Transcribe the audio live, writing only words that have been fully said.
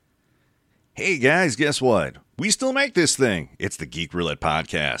Hey guys, guess what? We still make this thing. It's the Geek Roulette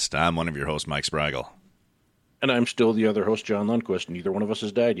Podcast. I'm one of your hosts, Mike Spragle. And I'm still the other host, John Lundquist. Neither one of us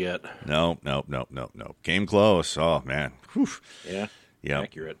has died yet. No. Came close. Oh, man. Whew. Yeah, Yep.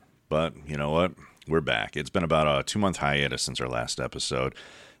 accurate. But you know what? We're back. It's been about a 2-month hiatus since our last episode.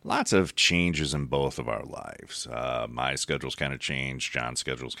 Lots of changes in both of our lives. My schedule's kind of changed. John's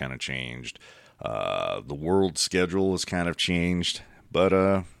schedule's kind of changed. The world's schedule has kind of changed.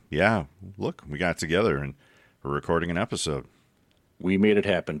 But, yeah, look, we got together and we're recording an episode. We made it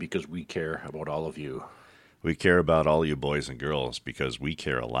happen because we care about all of you. We care about all you boys and girls because we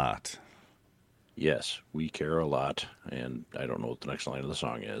care a lot. Yes, we care a lot. And I don't know what the next line of the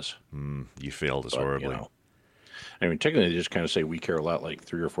song is. You failed us horribly. You know, I mean, technically, they just kind of say we care a lot like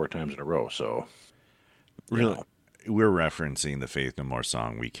 3 or 4 times in a row. So, Really? We're referencing the Faith No More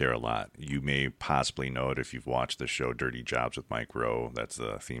song, We Care a Lot. You may possibly know it if you've watched the show Dirty Jobs with Mike Rowe. That's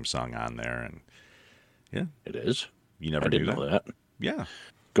the theme song on there. And yeah, it is. you never I knew didn't know that. Yeah.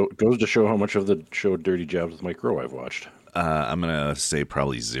 Goes to show how much of the show Dirty Jobs with Mike Rowe I've watched. I'm going to say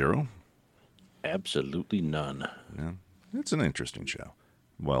probably 0. Absolutely none. Yeah. It's an interesting show.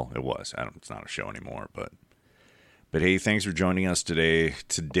 Well, it was. It's not a show anymore, but hey, thanks for joining us today.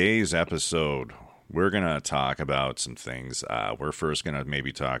 Today's episode, we're going to talk about some things. We're first going to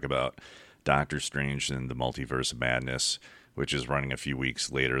maybe talk about Doctor Strange and the Multiverse of Madness, which is running a few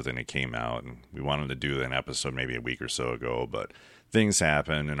weeks later than it came out. And we wanted to do an episode maybe a week or so ago, but things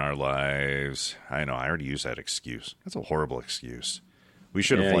happen in our lives. I know, I already used that excuse. That's a horrible excuse. We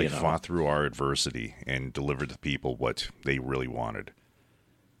should have fought through our adversity and delivered to people what they really wanted.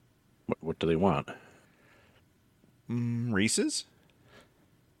 What do they want? Reese's?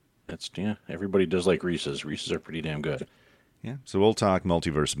 Everybody does like Reese's. Reese's are pretty damn good. Yeah, so we'll talk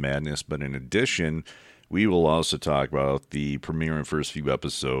Multiverse Madness, but in addition, we will also talk about the premiere and first few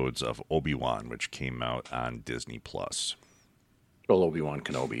episodes of Obi-Wan, which came out on Disney+. Well, Obi-Wan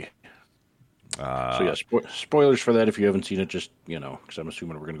Kenobi. So yeah, spoilers for that if you haven't seen it, just, because I'm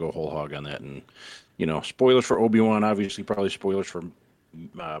assuming we're going to go whole hog on that. And, spoilers for Obi-Wan, obviously probably spoilers for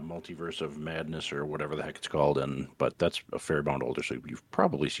Multiverse of Madness or whatever the heck it's called. But that's a fair amount older, so you've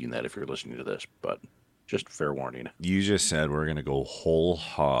probably seen that if you're listening to this, but just fair warning. You just said we're going to go whole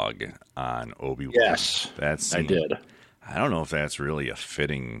hog on Obi-Wan. Yes, I did. I don't know if that's really a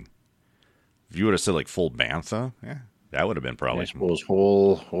fitting... If you would have said like full bantha, yeah, that would have been probably... I suppose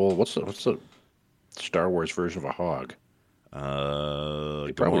whole what's the Star Wars version of a hog?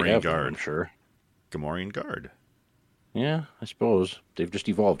 Gamorrean Guard. I'm sure. Gamorrean Guard. Yeah, I suppose. They've just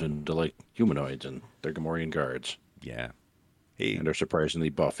evolved into like humanoids, and they're Gamorrean guards. Yeah. Hey. And they're surprisingly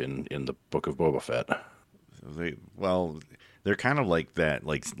buff in the Book of Boba Fett. They're kind of like that,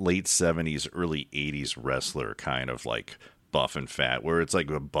 like late 70s, early 80s wrestler kind of like buff and fat, where it's like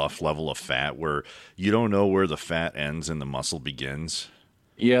a buff level of fat where you don't know where the fat ends and the muscle begins.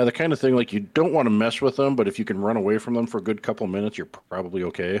 Yeah, the kind of thing like you don't want to mess with them, but if you can run away from them for a good couple minutes, you're probably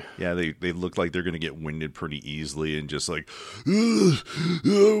okay. Yeah, they look like they're going to get winded pretty easily and just like, we're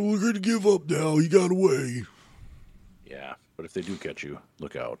going to give up now. You got away. Yeah, but if they do catch you,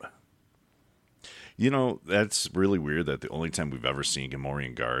 look out. That's really weird that the only time we've ever seen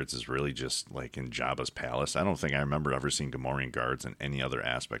Gamorrean guards is really just like in Jabba's palace. I don't think I remember ever seeing Gamorrean guards in any other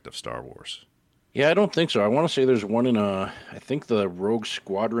aspect of Star Wars. Yeah, I don't think so. I want to say there's one in I think the Rogue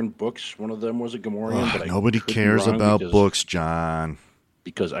Squadron books. One of them was a Gamorrean. But nobody cares about books, John.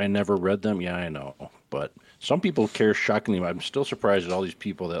 Because I never read them. Yeah, I know. But some people care shockingly. I'm still surprised at all these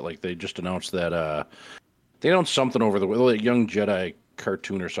people that like they just announced that they announced something over the Young Jedi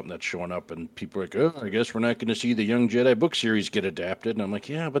cartoon or something that's showing up, and people are like, oh, I guess we're not going to see the Young Jedi book series get adapted. And I'm like,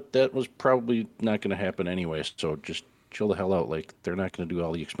 yeah, but that was probably not going to happen anyway. So just chill the hell out. Like, they're not going to do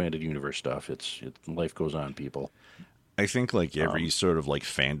all the expanded universe stuff. Life goes on, people. I think like every sort of like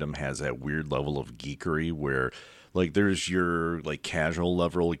fandom has that weird level of geekery where like there's your like casual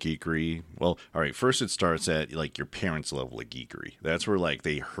level of geekery. Well, all right, first it starts at like your parents' level of geekery. That's where like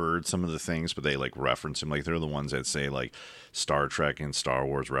they heard some of the things, but they like reference them. Like they're the ones that say like Star Trek and Star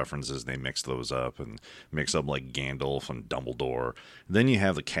Wars references. They mix those up and mix up like Gandalf and Dumbledore. Then you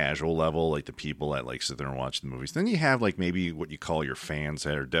have the casual level, like the people that like sit there and watch the movies. Then you have like maybe what you call your fans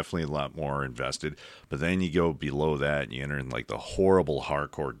that are definitely a lot more invested. But then you go below that and you enter in like the horrible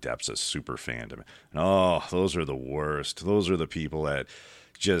hardcore depths of super fandom. And oh, those are the worst. Those are the people that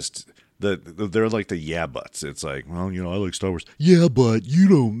just they're like the yeah buts. It's like, well, I like Star Wars. Yeah, but you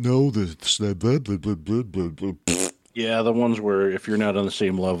don't know the blah, blah, blah, blah, blah, blah. Yeah, the ones where if you're not on the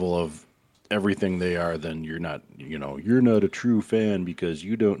same level of everything they are, then you're not a true fan because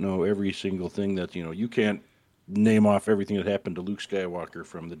you don't know every single thing that, you can't name off everything that happened to Luke Skywalker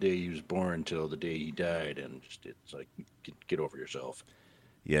from the day he was born till the day he died, and just it's like get over yourself.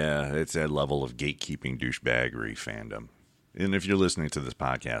 Yeah, it's that level of gatekeeping douchebaggery fandom. And if you're listening to this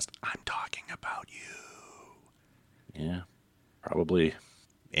podcast, I'm talking about you. Yeah, probably.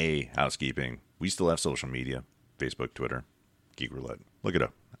 Housekeeping. We still have social media: Facebook, Twitter, Geek Roulette. Look it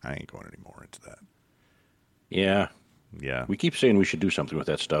up. I ain't going any more into that. Yeah. Yeah. We keep saying we should do something with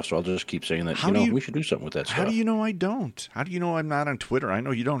that stuff, so I'll just keep saying that, we should do something with that stuff. How do you know I don't? How do you know I'm not on Twitter? I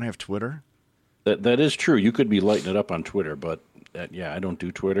know you don't have Twitter. That is true. You could be lighting it up on Twitter, but I don't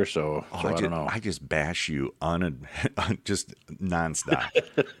do Twitter, so I don't know. I just bash you just nonstop.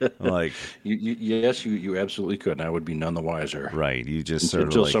 Like yes, you absolutely could, and I would be none the wiser. Right. You just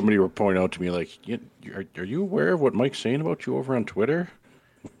until somebody would point out to me, like, are you aware of what Mike's saying about you over on Twitter?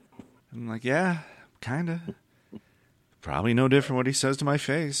 I'm like, yeah, kind of. Probably no different what he says to my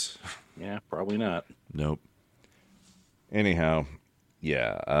face. Yeah, probably not. Nope. Anyhow,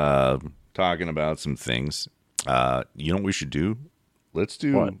 yeah, talking about some things. You know what we should do? Let's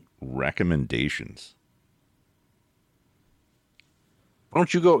do recommendations. Why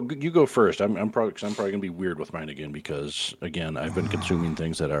don't you go? You go first. I'm probably gonna be weird with mine again because again I've been consuming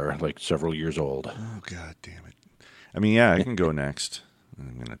things that are like several years old. Oh God damn it! I mean, yeah, I can go next.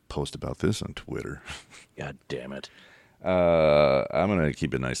 I'm gonna post about this on Twitter. God damn it! I'm gonna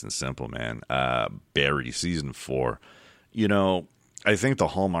keep it nice and simple, man. Barry season 4. You know, I think the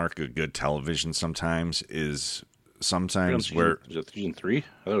hallmark of good television sometimes is where is it season 3? I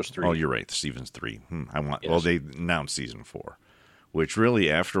thought it was 3. Oh, you're right. Season's 3. Yes. Well, they announced season 4, which really,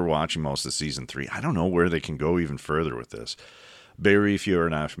 after watching most of season 3, I don't know where they can go even further with this. Barry, if you are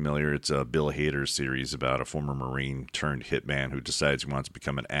not familiar, it's a Bill Hader series about a former Marine turned hitman who decides he wants to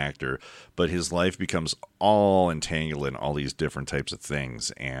become an actor, but his life becomes all entangled in all these different types of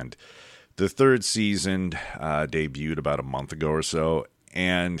things. And the 3rd season debuted about a month ago or so,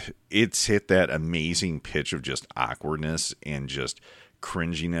 and it's hit that amazing pitch of just awkwardness and just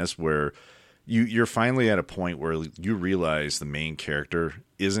cringiness where you're finally at a point where you realize the main character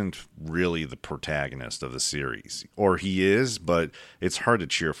isn't really the protagonist of the series, or he is, but it's hard to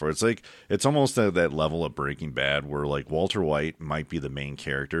cheer for. It's almost at that level of Breaking Bad where like Walter White might be the main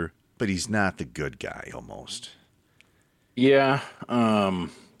character, but he's not the good guy almost. Yeah,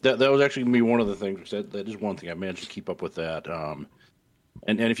 that was actually gonna be one of the things. That is one thing I managed to keep up with that.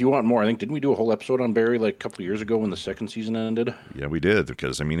 And if you want more, I think didn't we do a whole episode on Barry like a couple of years ago when the 2nd season ended? Yeah, we did,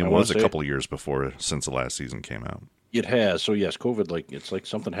 because I mean it was a couple of years before since the last season came out. It has. So yes, COVID, it's like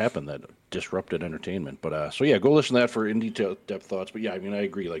something happened that disrupted entertainment. But so yeah, go listen to that for in detail depth thoughts. But yeah, I mean I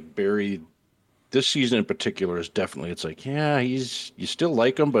agree. Like Barry, this season in particular is definitely. It's like you still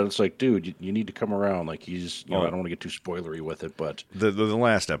like him, but it's like, dude, you need to come around. Like he's. I don't want to get too spoilery with it, but the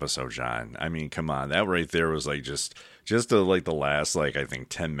last episode, John. I mean, come on, that right there was like just the last I think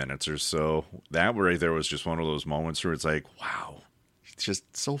 10 minutes or so. That right there was just one of those moments where it's like, wow, it's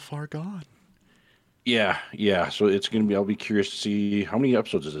just so far gone. Yeah. So it's gonna be. I'll be curious to see how many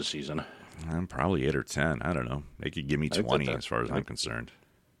episodes is this season. Probably 8 or 10. I don't know. They could give me 20 as far as I'm concerned.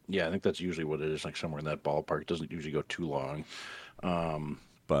 Yeah, I think that's usually what it is, like somewhere in that ballpark. It doesn't usually go too long.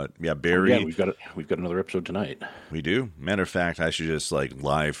 But yeah, Barry. Yeah, we've got another episode tonight. We do. Matter of fact, I should just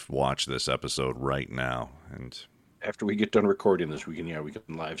live watch this episode right now. And after we get done recording this, we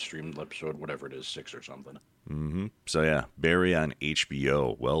can live stream the episode, whatever it is, 6 or something. Mm-hmm. So yeah, Barry on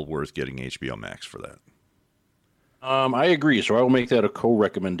HBO. Well worth getting HBO Max for that. I agree. So I will make that a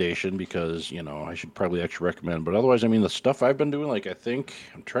co-recommendation because, I should probably actually recommend. But otherwise, I mean, the stuff I've been doing,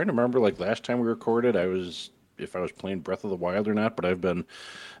 I'm trying to remember, last time we recorded, if I was playing Breath of the Wild or not. But I've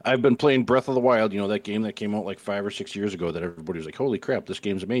been playing Breath of the Wild, that game that came out 5 or 6 years ago that everybody was like, holy crap, this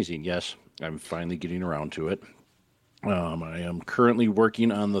game's amazing. Yes, I'm finally getting around to it. I am currently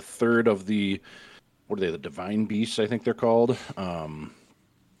working on the 3rd of the Divine Beasts, I think they're called.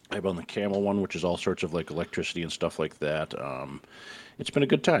 I'm on the camel one, which is all sorts of electricity and stuff like that. It's been a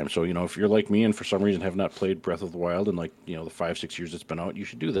good time. So, if you're like me and for some reason have not played Breath of the Wild in the 5-6 years it's been out, you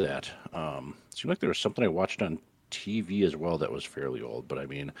should do that. It seemed like there was something I watched on TV as well that was fairly old. But I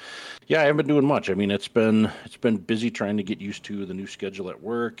mean, yeah, I haven't been doing much. I mean, it's been busy trying to get used to the new schedule at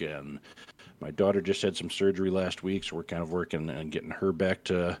work, and my daughter just had some surgery last week, so we're kind of working and getting her back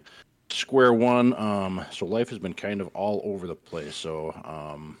to square one. So life has been kind of all over the place. So,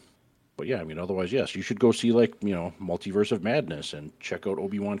 but yeah, I mean, otherwise, yes, you should go see Multiverse of Madness and check out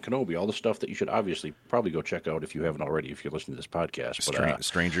Obi-Wan Kenobi, all the stuff that you should obviously probably go check out if you haven't already, if you're listening to this podcast. But,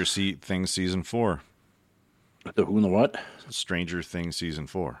 Stranger Things season 4. The who and the what? Stranger Things season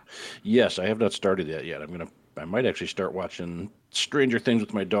 4. Yes, I have not started that yet. I might actually start watching Stranger Things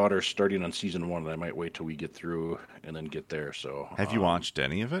with my daughter starting on season 1, and I might wait till we get through and then get there. So, Have you watched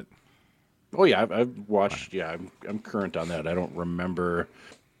any of it? Oh yeah, I've watched. Yeah, I'm current on that. I don't remember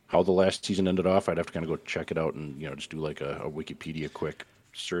how the last season ended off. I'd have to kind of go check it out and just do like a Wikipedia quick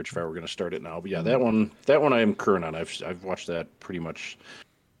search if I were going to start it now. But yeah, that one I am current on. I've watched that pretty much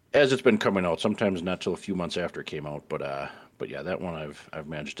as it's been coming out. Sometimes not till a few months after it came out, but yeah, that one I've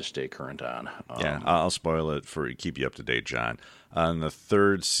managed to stay current on. Yeah, I'll spoil it for keep you up to date, John. On the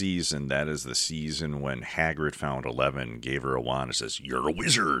 3rd season, that is the season when Hagrid found Eleven, gave her a wand, and says, "You're a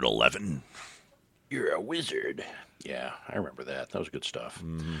wizard, Eleven. You're a wizard." Yeah, I remember that. That was good stuff.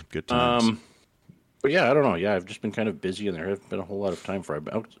 Good times." But yeah, I don't know. Yeah, I've just been kind of busy, and there hasn't been a whole lot of time for.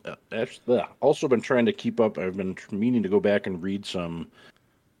 I've also been trying to keep up. I've been meaning to go back and read some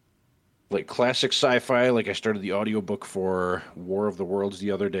like classic sci-fi. Like I started the audiobook for War of the Worlds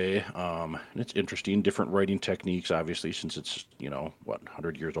the other day. And it's interesting, different writing techniques, obviously, since it's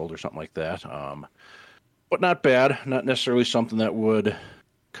 100 years old or something like that. But not bad. Not necessarily something that would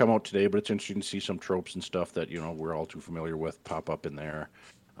come out today, but it's interesting to see some tropes and stuff that we're all too familiar with pop up in there.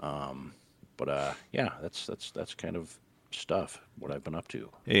 Yeah, that's kind of stuff what I've been up to.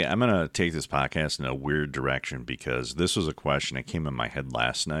 Hey, I'm going to take this podcast in a weird direction because this was a question that came in my head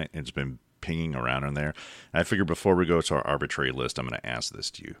last night. It's been pinging around in there. I figured before we go to our arbitrary list, I'm going to ask this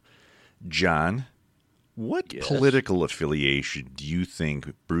to you. John, what political affiliation do you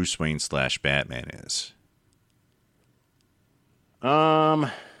think Bruce Wayne / Batman is? I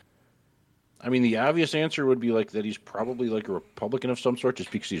mean, the obvious answer would be like that he's probably like a Republican of some sort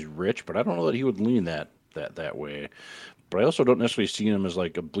just because he's rich, but I don't know that he would lean that way. But I also don't necessarily see him as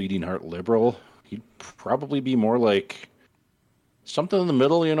like a bleeding heart liberal. He'd probably be more like something in the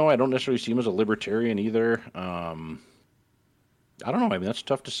middle, I don't necessarily see him as a libertarian either. I don't know. I mean, that's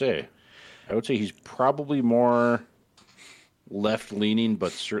tough to say. I would say he's probably more left-leaning,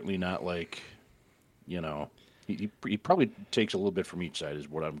 but certainly not like, he probably takes a little bit from each side is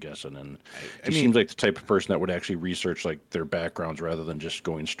what I'm guessing. And he seems like the type of person that would actually research like their backgrounds rather than just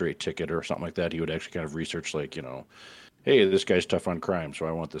going straight ticket or something like that. He would actually kind of research like, hey, this guy's tough on crime, so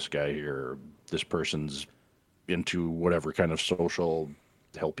I want this guy here. This person's into whatever kind of social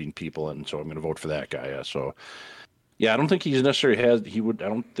helping people, and so I'm going to vote for that guy. Yeah, so yeah, I don't think he's necessarily I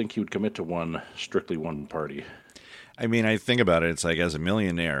don't think he would commit to strictly one party. I mean, I think about it, it's like as a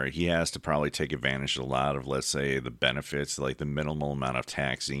millionaire, he has to probably take advantage of a lot of, let's say, the benefits, like the minimal amount of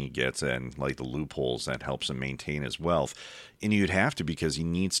taxing he gets and like the loopholes that helps him maintain his wealth. And you'd have to because he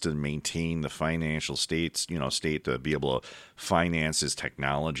needs to maintain the financial state to be able to finance his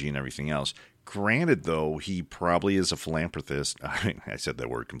technology and everything else. Granted, though, he probably is a philanthropist. I said that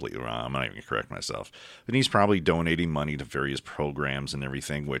word completely wrong. I'm not even going to correct myself. But he's probably donating money to various programs and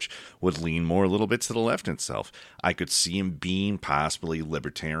everything, which would lean more a little bit to the left itself. I could see him being possibly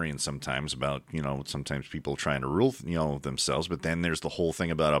libertarian sometimes about, sometimes people trying to rule, themselves. But then there's the whole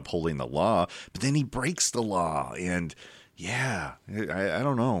thing about upholding the law. But then he breaks the law. And, yeah, I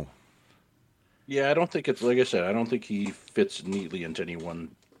don't know. Yeah, I don't think it's, like I said, I don't think he fits neatly into any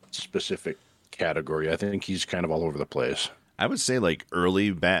one specific category. I think he's kind of all over the place. I would say like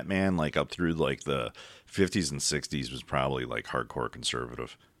early Batman, like up through like the 50s and 60s was probably like hardcore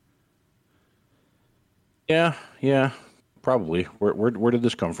conservative. Yeah, probably. Where did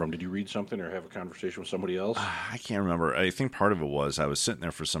this come from? Did you read something or have a conversation with somebody else? I can't remember. I think part of it was I was sitting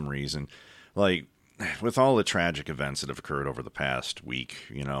there for some reason, like with all the tragic events that have occurred over the past week,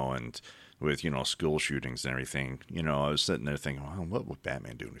 and with, school shootings and everything, I was sitting there thinking, well, what would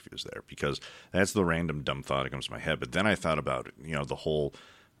Batman do if he was there? Because that's the random dumb thought that comes to my head. But then I thought about, the whole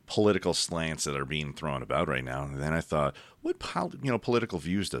political slants that are being thrown about right now. And then I thought, what, political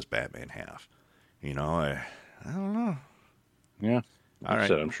views does Batman have? I don't know. Yeah. All right.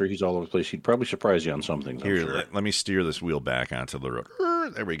 I'm sure he's all over the place. He'd probably surprise you on some things. Here, sure. let me steer this wheel back onto the road.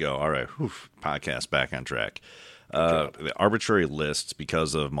 There we go. All right. Podcast back on track. The arbitrary lists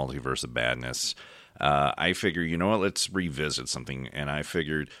because of Multiverse of Badness. I figure, let's revisit something. And I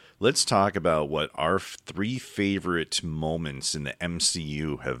figured, let's talk about what our 3 favorite moments in the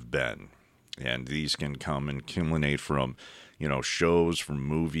MCU have been. And these can come and culminate from, shows, from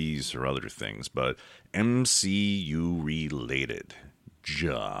movies, or other things. But MCU related.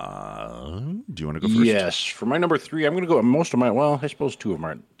 John, do you want to go first? Yes. For my number 3, I'm going to go. Most of I suppose 2 of them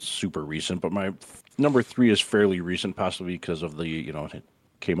aren't super recent, but my number 3 is fairly recent, possibly because of the, it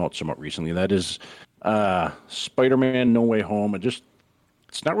came out somewhat recently. That is Spider-Man No Way Home. It's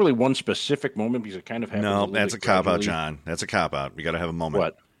not really one specific moment because it kind of happens. No, that's a cop-out, John. That's a cop-out. We got to have a moment.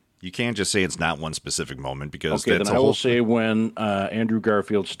 What? You can't just say it's not one specific moment because okay, then I will say when Andrew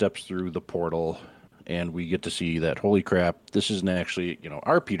Garfield steps through the portal and we get to see that, holy crap, this isn't actually,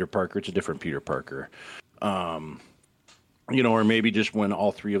 our Peter Parker. It's a different Peter Parker. Or maybe just when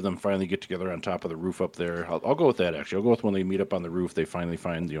all three of them finally get together on top of the roof up there. I'll go with that, actually. I'll go with when they meet up on the roof, they finally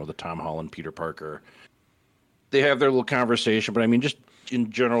find, the Tom Holland Peter Parker. They have their little conversation, but I mean, just in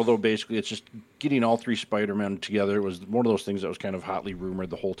general, though, basically, it's just getting all three Spider-Men together. It was one of those things that was kind of hotly rumored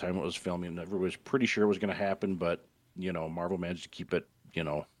the whole time it was filming. Everybody was pretty sure it was going to happen, but, Marvel managed to keep it,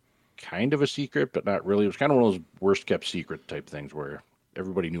 kind of a secret, but not really. It was kind of one of those worst-kept secret type things where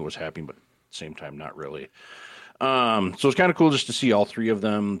everybody knew it was happening, but at the same time, not really. So it's kind of cool just to see all three of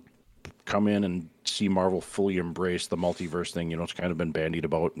them come in and see Marvel fully embrace the multiverse thing. It's kind of been bandied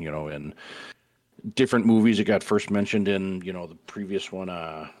about, in different movies. It got first mentioned in, the previous one.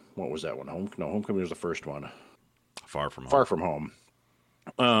 What was that one? Homecoming was the first one. Far From Home.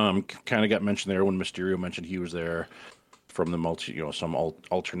 Kind of got mentioned there when Mysterio mentioned he was there from the some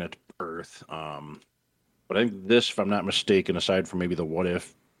alternate Earth. But I think this, if I'm not mistaken, aside from maybe the What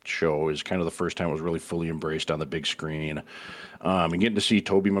If show, is kind of the first time it was really fully embraced on the big screen. And getting to see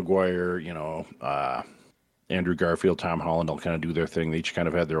Tobey Maguire, Andrew Garfield, Tom Holland, all kind of do their thing. They each kind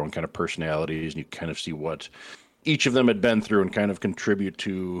of had their own kind of personalities, and you kind of see what each of them had been through and kind of contribute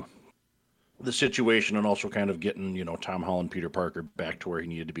to the situation, and also kind of getting, Tom Holland, Peter Parker back to where he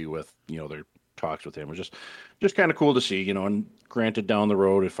needed to be with, their talks with him. It was just kind of cool to see, and granted, down the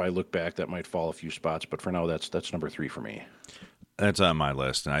road, if I look back, that might fall a few spots, but for now, that's number 3 for me. That's on my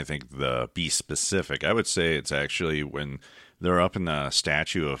list, and I think be specific, I would say it's actually when they're up in the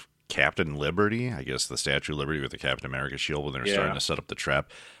statue of Captain Liberty, I guess the Statue of Liberty with the Captain America shield, when they're starting to set up the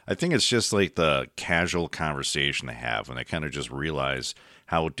trap. I think it's just like the casual conversation they have when they kind of just realize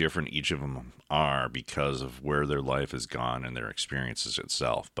how different each of them are because of where their life has gone and their experiences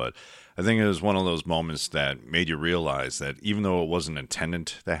itself. But I think it was one of those moments that made you realize that even though it wasn't intended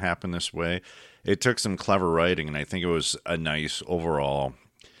to happen this way, it took some clever writing, and I think it was a nice overall,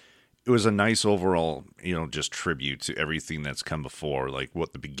 just tribute to everything that's come before, like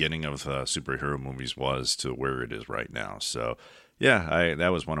what the beginning of superhero movies was to where it is right now. So, yeah, that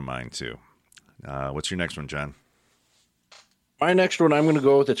was one of mine too. What's your next one, John? My next one, I'm going to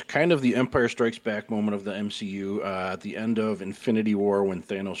go with, it's kind of the Empire Strikes Back moment of the MCU at the end of Infinity War, when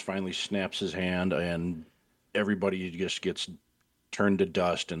Thanos finally snaps his hand and everybody just gets turned to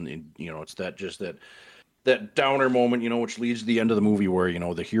dust, and it's that downer moment, which leads to the end of the movie where,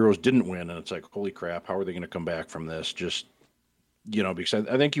 the heroes didn't win. And it's like, holy crap, how are they going to come back from this? Just, because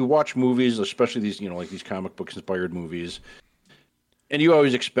I think you watch movies, especially these, like these comic book inspired movies, and you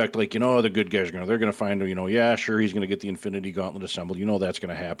always expect, like, the good guys they're going to find, yeah, sure, he's going to get the Infinity Gauntlet assembled. That's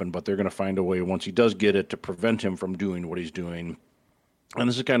going to happen, but they're going to find a way once he does get it to prevent him from doing what he's doing. And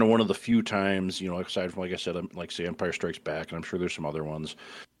this is kind of one of the few times, aside from, like I said, like say Empire Strikes Back, and I'm sure there's some other ones,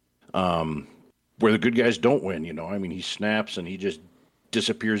 where the good guys don't win, he snaps and he just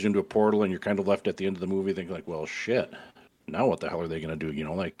disappears into a portal, and you're kind of left at the end of the movie thinking, like, well, shit, now what the hell are they going to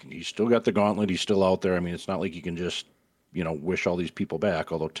do? Like, he's still got the gauntlet, he's still out there. It's not like you can just, wish all these people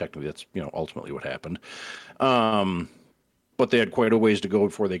back, although technically that's, ultimately what happened. But they had quite a ways to go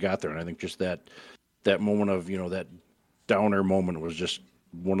before they got there. And I think just that moment of, that downer moment was just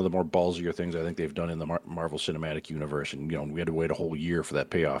one of the more ballsier things I think they've done in the Marvel Cinematic Universe. And, we had to wait a whole year for that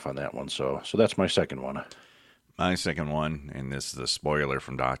payoff on that one. So that's my second one. My second one, and this is a spoiler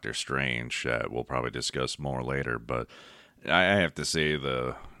from Doctor Strange, we'll probably discuss more later, but I have to say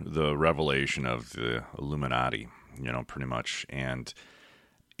the revelation of the Illuminati, pretty much. And,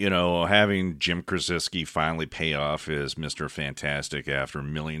 having Jim Krasinski finally pay off as Mr. Fantastic after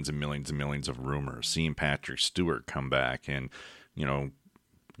millions and millions and millions of rumors, seeing Patrick Stewart come back and,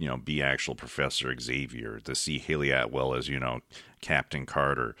 be actual Professor Xavier, to see Haley Atwell as, Captain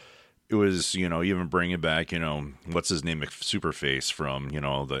Carter. It was, even bringing back, what's his name, Superface from, the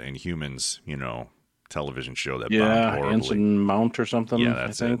Inhumans, television show that bombed horribly. Anson Mount or something, yeah,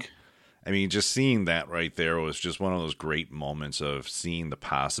 that's I think. Just seeing that right there was just one of those great moments of seeing the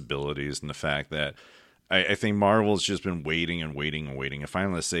possibilities, and the fact that I think Marvel's just been waiting and waiting and waiting, and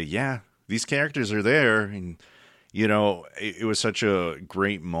finally to say, yeah, these characters are there. And, it was such a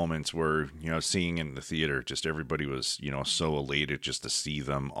great moment where, seeing in the theater, just everybody was, so elated just to see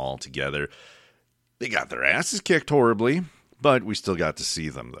them all together. They got their asses kicked horribly, but we still got to see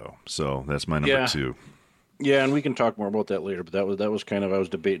them, though. So that's my number 2. Yeah, and we can talk more about that later, but that was kind of, I was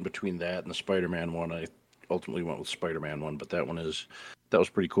debating between that and the Spider-Man one. I ultimately went with Spider-Man one, but that was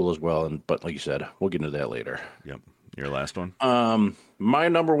pretty cool as well. But like you said, we'll get into that later. Yep. Your last one? My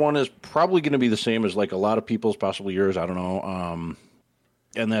number 1 is probably going to be the same as like a lot of people's, possibly yours, I don't know.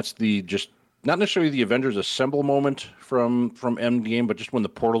 And that's the just not necessarily the Avengers Assemble moment from Endgame, but just when the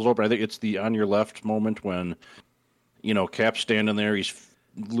portal's open. I think it's the on your left moment when Cap's standing there. He's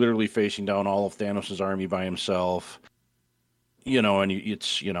literally facing down all of Thanos' army by himself. And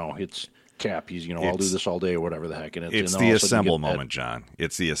it's Cap. He's I'll do this all day or whatever the heck. And it's the assemble moment, John.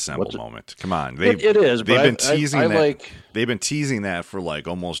 It's the assemble moment. Come on, it is. They've been teasing I that. They've been teasing that for like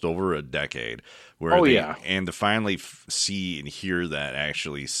almost over a decade. And to finally see and hear that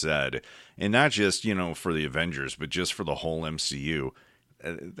actually said, and not just for the Avengers, but just for the whole MCU.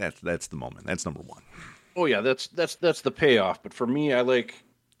 That's the moment. That's number one. Oh yeah, that's the payoff. But for me, I like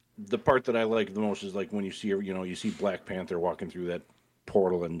the part that I like the most is like when you see Black Panther walking through that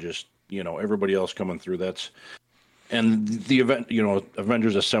portal and just everybody else coming through. And the event,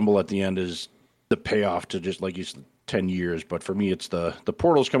 Avengers Assemble at the end is the payoff to just like 10 years. But for me, it's the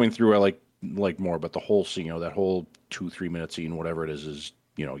portals coming through. I like more, but the whole scene, that whole 2-3 minute scene, whatever it is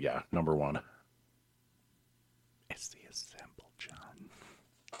number one. It's the assemble, John.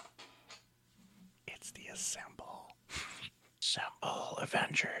 It's the assemble. Assemble,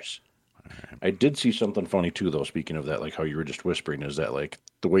 Avengers. Right. I did see something funny too, though. Speaking of that, like how you were just whispering, is that like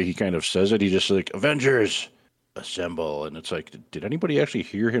the way he kind of says it? He just like Avengers assemble, and it's like, did anybody actually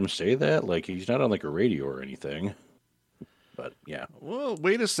hear him say that? Like he's not on like a radio or anything. But yeah. Well,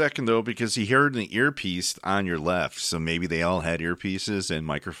 wait a second though, because he heard an earpiece on your left, so maybe they all had earpieces and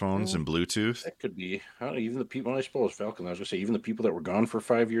microphones and Bluetooth. That could be. I don't know, even the people. I suppose Falcon. I was gonna say even the people that were gone for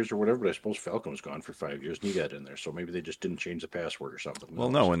 5 years or whatever. But I suppose Falcon was gone for 5 years, and he got in there. So maybe they just didn't change the password or something. Well,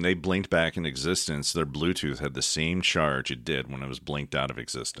 no. When they blinked back in existence, their Bluetooth had the same charge it did when it was blinked out of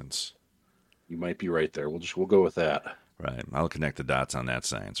existence. You might be right there. We'll go with that. Right. I'll connect the dots on that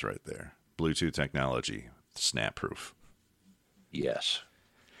science right there. Bluetooth technology, snap proof. Yes.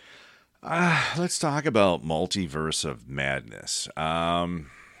 Let's talk about Multiverse of Madness. I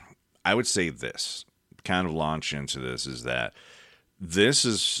would say this, kind of launch into this, is that this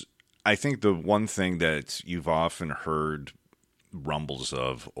is, I think, the one thing that you've often heard rumbles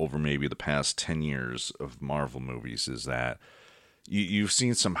of over maybe the past 10 years of Marvel movies is that you've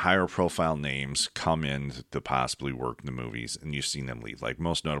seen some higher profile names come in to possibly work in the movies, and you've seen them leave. Like,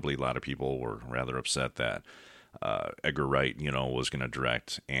 most notably, a lot of people were rather upset that Edgar Wright, was going to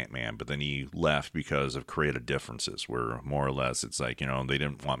direct Ant-Man, but then he left because of creative differences, where more or less it's like, they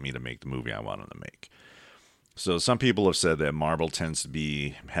didn't want me to make the movie I wanted to make. So some people have said that Marvel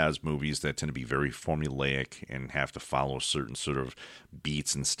has movies that tend to be very formulaic and have to follow certain sort of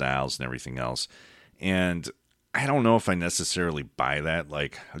beats and styles and everything else. And I don't know if I necessarily buy that.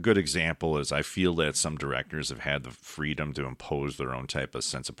 Like, a good example is I feel that some directors have had the freedom to impose their own type of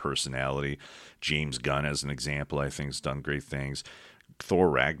sense of personality. James Gunn, as an example, I think has done great things. Thor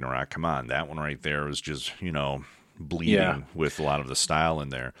Ragnarok, come on, that one right there is just, bleeding with a lot of the style in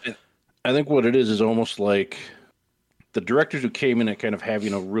there. I think what it is almost like the directors who came in at kind of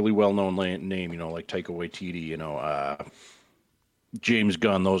having a really well-known name, like Taika Waititi, James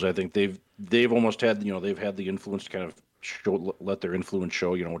Gunn, those, I think they've almost had, they've had the influence to kind of let their influence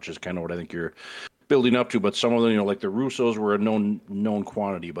show, which is kind of what I think you're building up to. But some of them, like the Russos were a known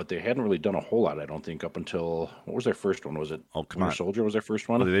quantity, but they hadn't really done a whole lot, I don't think, up until, what was their first one? Was it Winter Soldier was their first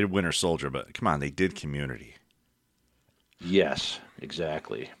one? Well, they did Winter Soldier, but come on, they did Community. Yes,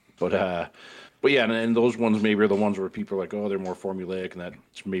 exactly. But yeah, and those ones maybe are the ones where people are like, oh, they're more formulaic, and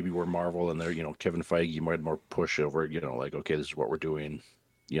that's maybe where Marvel and they're, Kevin Feige might have more push over, like, okay, this is what we're doing,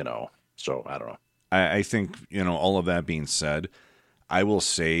 so I don't know. I think, all of that being said, I will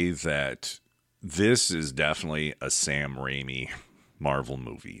say that this is definitely a Sam Raimi Marvel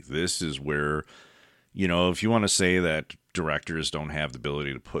movie. This is where, if you want to say that directors don't have the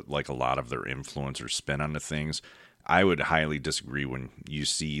ability to put like a lot of their influence or spin onto things, I would highly disagree when you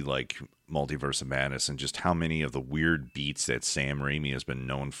see like Multiverse of Madness and just how many of the weird beats that Sam Raimi has been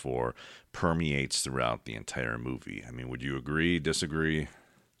known for permeates throughout the entire movie. I mean, would you agree, disagree?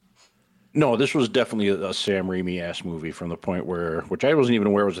 No, this was definitely a Sam Raimi-ass movie from the point which I wasn't even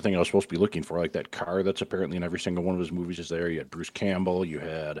aware was the thing I was supposed to be looking for, like that car that's apparently in every single one of his movies is there. You had Bruce Campbell, you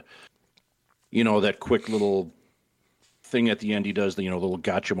had, that quick little thing at the end he does, the, little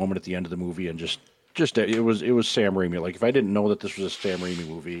gotcha moment at the end of the movie, and just it was Sam Raimi. Like, if I didn't know that this was a Sam Raimi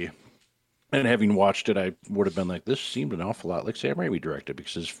movie, and having watched it, I would have been like, this seemed an awful lot like Sam Raimi directed,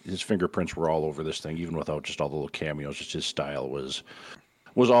 because his fingerprints were all over this thing, even without just all the little cameos. Just his style was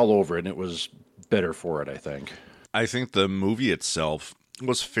all over it, and it was better for it, I think. I think the movie itself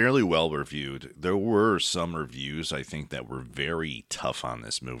was fairly well reviewed. There were some reviews, I think, that were very tough on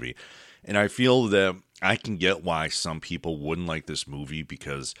this movie. And I feel that I can get why some people wouldn't like this movie,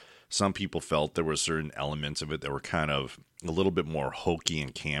 because some people felt there were certain elements of it that were kind of a little bit more hokey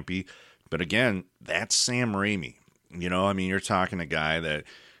and campy. But again, that's Sam Raimi. You know, I mean, you're talking a guy that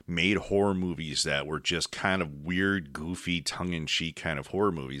made horror movies that were just kind of weird, goofy, tongue-in-cheek kind of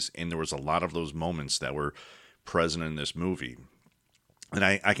horror movies. And there was a lot of those moments that were present in this movie. And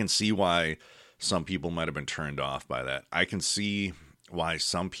I can see why some people might have been turned off by that. I can see why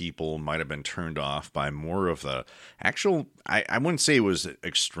some people might have been turned off by more of the actual, I wouldn't say it was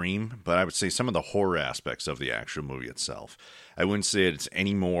extreme, but I would say some of the horror aspects of the actual movie itself. I wouldn't say it's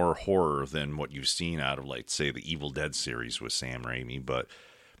any more horror than what you've seen out of, like, say, the Evil Dead series with Sam Raimi, but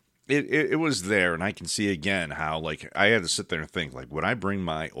it was there, and I can see again how, like, I had to sit there and think, like, would I bring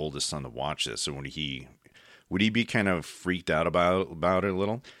my oldest son to watch this, and would he be kind of freaked out about it a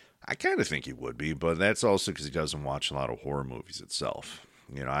little? I kind of think he would be, but that's also because he doesn't watch a lot of horror movies itself.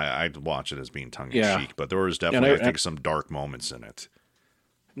 You know, I'd watch it as being tongue-in-cheek, but there was definitely, I think, some dark moments in it.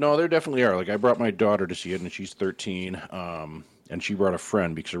 No, there definitely are. Like, I brought my daughter to see it, and she's 13, and she brought a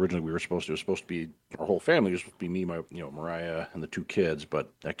friend because originally it was supposed to be our whole family. It was supposed to be me, Mariah, and the two kids, but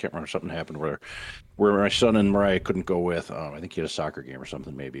I can't remember, something happened where my son and Mariah couldn't go with. I think he had a soccer game or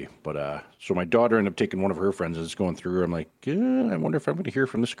something maybe. But so my daughter ended up taking one of her friends, and it's going through. I'm like, I wonder if I'm going to hear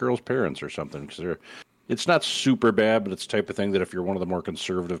from this girl's parents or something, because it's not super bad, but it's the type of thing that if you're one of the more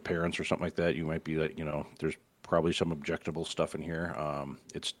conservative parents or something like that, you might be like, there's probably some objectionable stuff in here.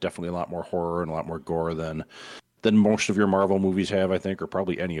 It's definitely a lot more horror and a lot more gore than most of your Marvel movies have, I think, or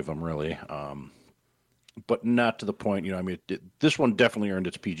probably any of them really. But not to the point, this one definitely earned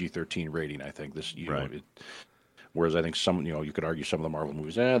its PG-13 rating. I think this, whereas I think some, you could argue some of the Marvel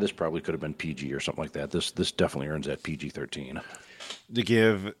movies, this probably could have been PG or something like that. This definitely earns that PG-13. To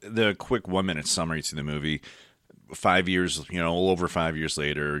give the quick 1-minute summary to the movie, 5 years, a little over 5 years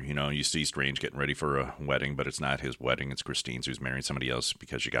later, you see Strange getting ready for a wedding, but it's not his wedding. It's Christine's, who's marrying somebody else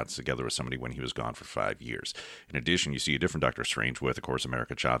because she got together with somebody when he was gone for 5 years. In addition, you see a different Doctor Strange with, of course,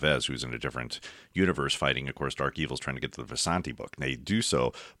 America Chavez, who's in a different universe fighting, of course, Dark Evil's trying to get to the Vasanti book. They do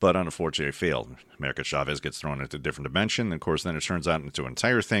so, but unfortunately fail. America Chavez gets thrown into a different dimension, and of course, then it turns out into an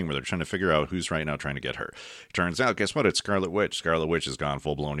entire thing where they're trying to figure out who's right now trying to get her. It turns out, guess what? It's Scarlet Witch. Scarlet Witch has gone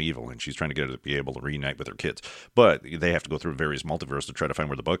full-blown evil, and she's trying to get her to be able to reunite with her kids. But they have to go through various multiverses to try to find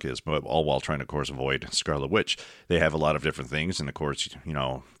where the book is, but all while trying to, of course, avoid Scarlet Witch. They have a lot of different things, and of course,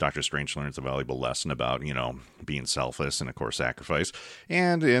 Doctor Strange learns a valuable lesson about, being selfless and, of course, sacrifice.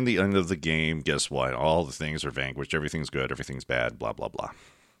 And in the end of the game, guess what? All the things are vanquished. Everything's good. Everything's bad. Blah, blah, blah.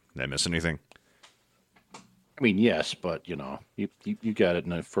 Did I miss anything? I mean, yes, but, you got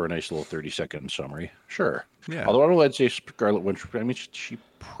it for a nice little 30-second summary. Sure. Yeah. Although I don't know, I'd say Scarlet Witch, I mean, she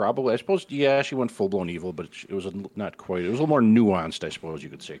probably, I suppose, she went full-blown evil, but it was not quite. It was a little more nuanced, I suppose you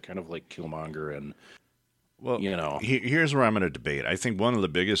could say, kind of like Killmonger and, well, here's where I'm going to debate. I think one of the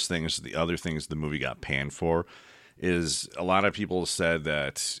biggest things, the other things the movie got panned for, is a lot of people said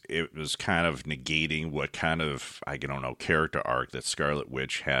that it was kind of negating what kind of, I don't know, character arc that Scarlet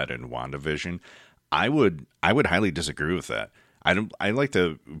Witch had in WandaVision. I would highly disagree with that. I like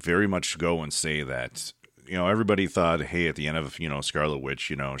to very much go and say that, everybody thought, hey, at the end of, Scarlet Witch,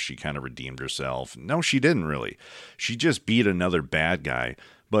 she kind of redeemed herself. No, she didn't really. She just beat another bad guy.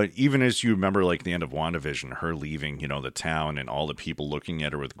 But even as you remember, like, the end of WandaVision, her leaving, the town and all the people looking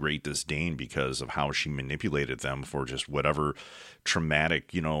at her with great disdain because of how she manipulated them for just whatever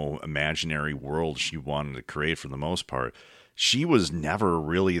traumatic, imaginary world she wanted to create for the most part. She was never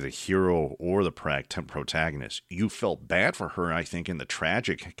really the hero or the protagonist. You felt bad for her, I think, in the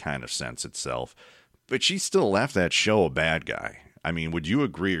tragic kind of sense itself. But she still left that show a bad guy. I mean, would you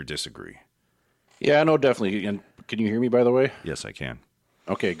agree or disagree? Yeah, no, definitely. And can you hear me, by the way? Yes, I can.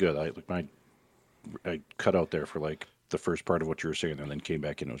 Okay, good. I cut out there for like the first part of what you were saying and then came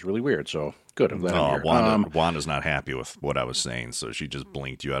back in. It was really weird. So good. I'm glad I'm here. Wanda's not happy with what I was saying, so she just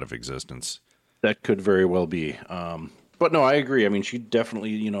blinked you out of existence. That could very well be. But no, I agree. I mean, she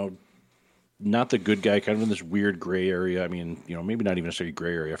definitely, not the good guy, kind of in this weird gray area. I mean, maybe not even necessarily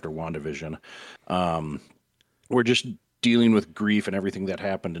gray area after WandaVision. We're just dealing with grief and everything that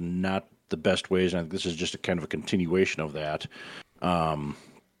happened in not the best ways. And I think this is just a kind of a continuation of that. And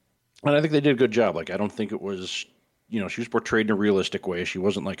I think they did a good job. Like, I don't think it was, she was portrayed in a realistic way. She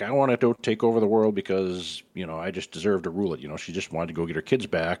wasn't like, I want to take over the world because, I just deserve to rule it. She just wanted to go get her kids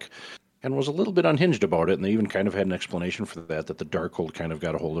back. And was a little bit unhinged about it, and they even kind of had an explanation for that the Darkhold kind of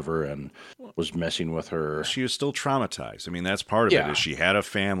got a hold of her and was messing with her. She was still traumatized. I mean, that's part of it, is she had a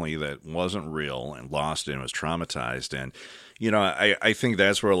family that wasn't real and lost it and was traumatized. And, I think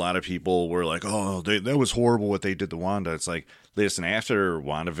that's where a lot of people were like, oh, that was horrible what they did to Wanda. It's like, listen, after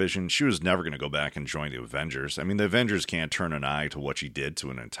WandaVision, she was never going to go back and join the Avengers. I mean, the Avengers can't turn an eye to what she did to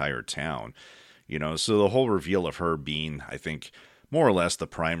an entire town. So the whole reveal of her being, I think, more or less the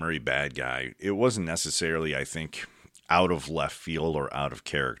primary bad guy. It wasn't necessarily, I think, out of left field or out of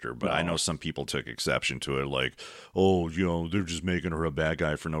character, but I know No. some people took exception to it, like, oh, they're just making her a bad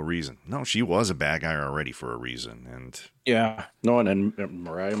guy for no reason. No, she was a bad guy already for a reason, and Yeah, no, and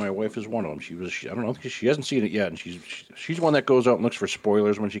Mariah, my wife, is one of them. I don't know, because she hasn't seen it yet, and she's one that goes out and looks for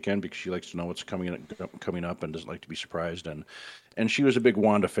spoilers when she can because she likes to know what's coming up and doesn't like to be surprised. And she was a big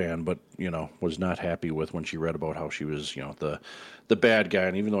Wanda fan, but was not happy with when she read about how she was the bad guy.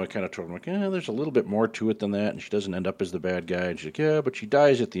 And even though I kind of told her, like, there's a little bit more to it than that, and she doesn't end up as the bad guy. And she's like, yeah, but she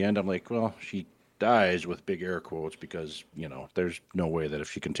dies at the end. I'm like, well, she dies with big air quotes because there's no way that if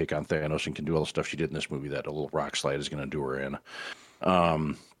she can take on Thanos and can do all the stuff she did in this movie that a little rock slide is going to do her in.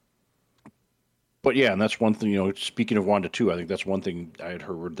 But yeah, and that's one thing. Speaking of Wanda too, I think that's one thing I had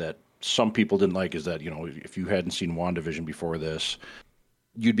heard that some people didn't like is that if you hadn't seen WandaVision before this,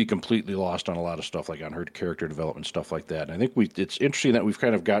 you'd be completely lost on a lot of stuff, like on her character development, stuff like that. And I think it's interesting that we've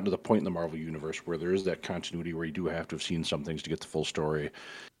kind of gotten to the point in the Marvel universe where there is that continuity where you do have to have seen some things to get the full story,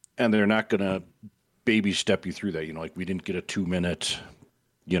 and they're not going to baby step you through that. Like we didn't get a 2 minute,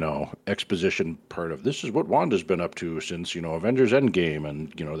 exposition part of this is what Wanda's been up to since, Avengers Endgame.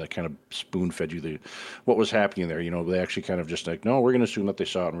 And, that kind of spoon fed you what was happening there. They actually kind of just like, no, we're going to assume that they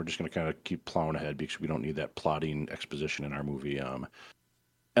saw it and we're just going to kind of keep plowing ahead because we don't need that plotting exposition in our movie. And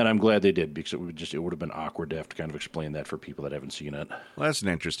I'm glad they did because it would have been awkward to have to kind of explain that for people that haven't seen it. well, that's an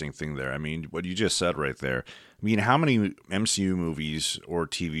interesting thing there. I mean, what you just said right there. I mean, how many MCU movies or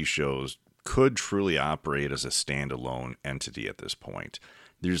TV shows could truly operate as a standalone entity at this point?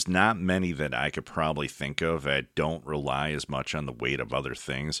 There's not many that I could probably think of that don't rely as much on the weight of other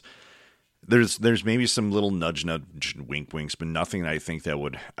things. There's maybe some little nudge, wink, winks, but nothing I think that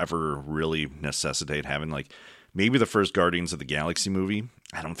would ever really necessitate having, like, maybe the first Guardians of the Galaxy movie.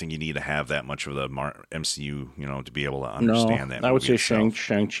 I don't think you need to have that much of the MCU, to be able to understand that. I would say itself.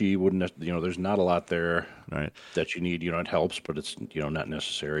 Shang-Chi wouldn't. There's not a lot there Right. that you need. It helps, but it's not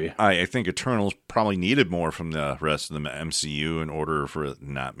necessary. I think Eternals probably needed more from the rest of the MCU in order for it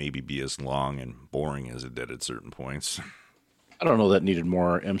not maybe be as long and boring as it did at certain points. I don't know that needed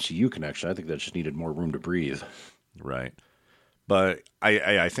more MCU connection. I think that just needed more room to breathe. Right. But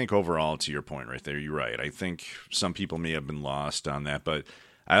I think overall, to your point right there, you're right. I think some people may have been lost on that, but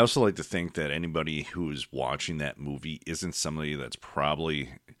I also like to think that anybody who's watching that movie isn't somebody that's probably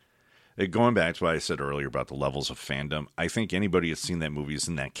going back to what I said earlier about the levels of fandom. I think anybody that's seen that movie is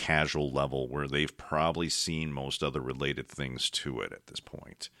in that casual level where they've probably seen most other related things to it at this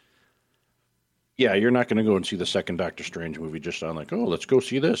point. Yeah, you're not going to go and see the second Doctor Strange movie just on like, oh, let's go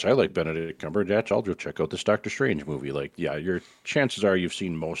see this. I like Benedict Cumberbatch. I'll go check out this Doctor Strange movie. Like, yeah, your chances are you've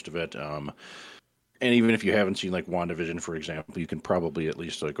seen most of it. And even if you haven't seen like WandaVision, for example, you can probably at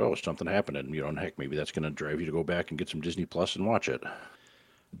least like, oh, something happened, and heck, maybe that's going to drive you to go back and get some Disney Plus and watch it.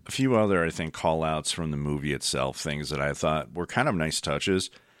 A few other, I think, call outs from the movie itself, things that I thought were kind of nice touches.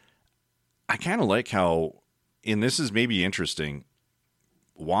 I kind of like how, and this is maybe interesting,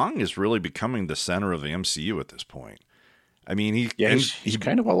 Wong is really becoming the center of the MCU at this point. I mean, he's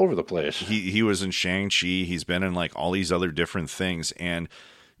kind of all over the place. He was in Shang-Chi. He's been in like all these other different things. And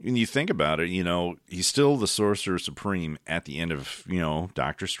when you think about it, he's still the Sorcerer Supreme at the end of,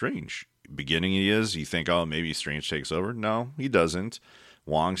 Doctor Strange. Beginning he is. You think, oh, maybe Strange takes over. No, he doesn't.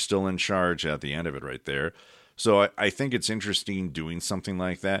 Wong's still in charge at the end of it right there. So I think it's interesting doing something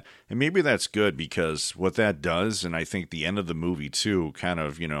like that. And maybe that's good because what that does, and I think the end of the movie too, kind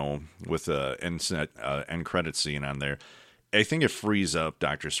of, with the end credit scene on there, I think it frees up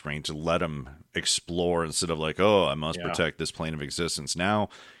Doctor Strange to let him explore instead of like, oh, I must protect this plane of existence. Now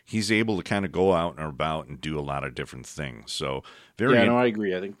he's able to kind of go out and about and do a lot of different things. So I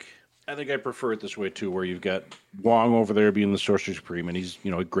agree. I think I prefer it this way too, where you've got Wong over there being the Sorcerer Supreme, and he's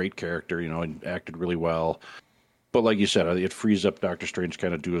a great character, and acted really well. But like you said, it frees up Doctor Strange to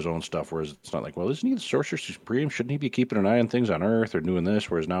kind of do his own stuff, whereas it's not like, well, isn't he the Sorcerer Supreme? Shouldn't he be keeping an eye on things on Earth or doing this?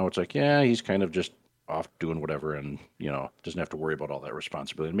 Whereas now it's like, yeah, he's kind of just off doing whatever and, doesn't have to worry about all that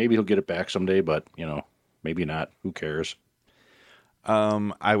responsibility. And maybe he'll get it back someday, but, maybe not. Who cares?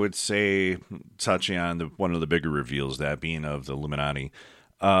 I would say, touching on one of the bigger reveals, that being of the Illuminati,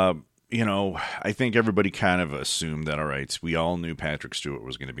 I think everybody kind of assumed that, all right, we all knew Patrick Stewart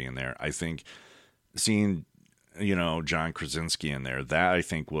was going to be in there. I think seeing John Krasinski in there, that I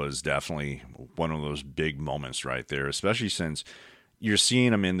think was definitely one of those big moments right there, especially since you're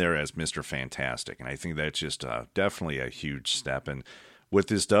seeing him in there as Mr. Fantastic. And I think that's just definitely a huge step. And what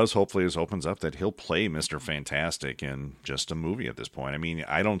this does, hopefully, is opens up that he'll play Mr. Fantastic in just a movie at this point. I mean,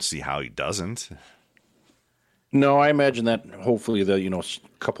 I don't see how he doesn't. No, I imagine that hopefully the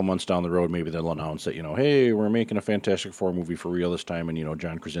couple months down the road, maybe they'll announce that hey, we're making a Fantastic Four movie for real this time, and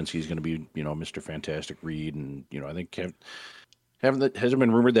John Krasinski is going to be Mr. Fantastic Reed, and I think hasn't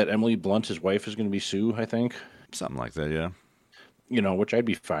been rumored that Emily Blunt, his wife, is going to be Sue. I think Something like that, yeah. which I'd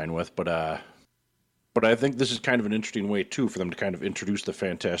be fine with, but I think this is kind of an interesting way too for them to kind of introduce the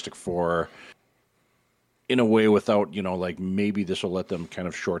Fantastic Four in a way without, like maybe this will let them kind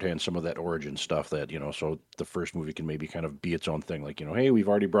of shorthand some of that origin stuff that, so the first movie can maybe kind of be its own thing. Like, hey, we've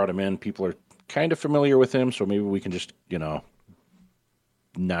already brought him in. People are kind of familiar with him. So maybe we can just,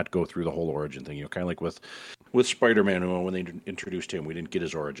 not go through the whole origin thing, kind of like with Spider-Man, when they introduced him, we didn't get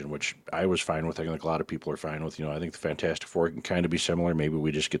his origin, which I was fine with. I think a lot of people are fine with, I think the Fantastic Four can kind of be similar. Maybe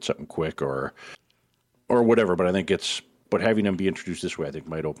we just get something quick or whatever. But I think but having them be introduced this way, I think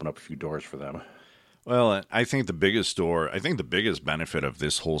might open up a few doors for them. Well, I think the biggest benefit of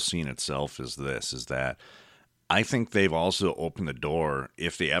this whole scene itself is that I think they've also opened the door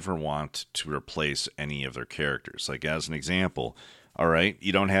if they ever want to replace any of their characters. Like, as an example, all right,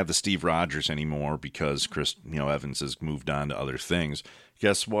 you don't have the Steve Rogers anymore because Chris Evans has moved on to other things.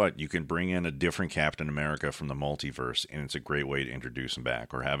 Guess what? You can bring in a different Captain America from the multiverse, and it's a great way to introduce him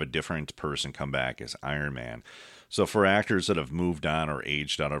back, or have a different person come back as Iron Man. So for actors that have moved on or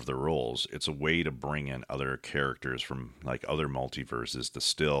aged out of their roles, it's a way to bring in other characters from like other multiverses to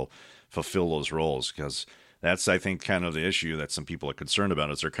still fulfill those roles, because that's, I think, kind of the issue that some people are concerned about,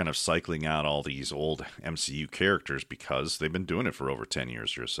 is they're kind of cycling out all these old MCU characters because they've been doing it for over 10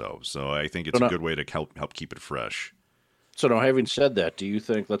 years or so. So I think it's a good way to help keep it fresh. So now, having said that, do you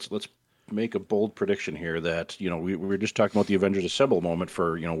think, let's make a bold prediction here that, we were just talking about the Avengers Assemble moment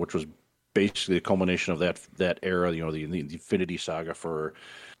for, which was basically a culmination of that era, the Infinity Saga for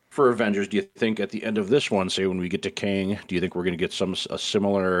Avengers. Do you think at the end of this one, say when we get to Kang, do you think we're going to get a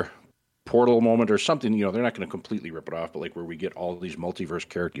similar portal moment or something? They're not going to completely rip it off, but like where we get all these multiverse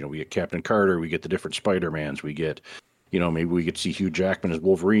characters, we get Captain Carter, we get the different Spider-Mans, we get, maybe we get to see Hugh Jackman as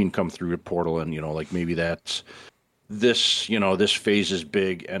Wolverine come through a portal, and, like maybe that's this, this phase's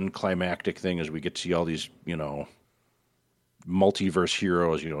big and climactic thing as we get to see all these, multiverse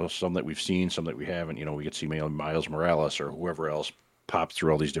heroes, some that we've seen, some that we haven't. We get to see Miles Morales or whoever else pop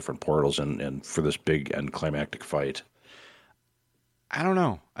through all these different portals and for this big and climactic fight. I don't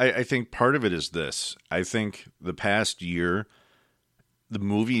know. I think part of it is this. I think the past year, the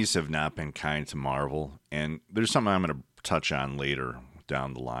movies have not been kind to Marvel, and there's something I'm going to touch on later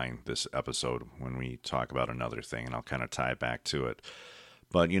down the line this episode when we talk about another thing, and I'll kind of tie it back to it.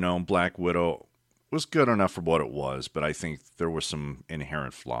 But, Black Widow was good enough for what it was, but I think there were some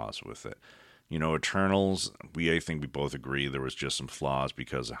inherent flaws with it. Eternals, I think we both agree there was just some flaws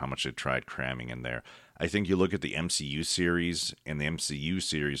because of how much they tried cramming in there. I think you look at the MCU series, and the MCU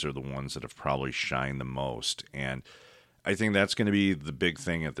series are the ones that have probably shined the most. And I think that's going to be the big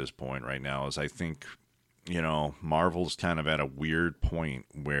thing at this point right now, is I think, Marvel's kind of at a weird point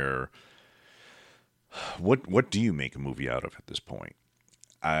where what do you make a movie out of at this point?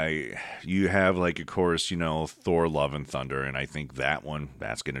 You have, like, of course, Thor Love and Thunder, and I think that's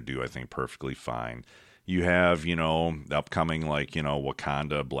going to do, I think, perfectly fine. You have, the upcoming, like,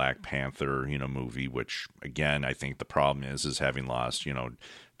 Wakanda Black Panther, movie, which, again, I think the problem is having lost,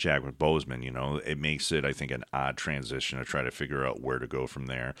 Chadwick Boseman, it makes it, I think, an odd transition to try to figure out where to go from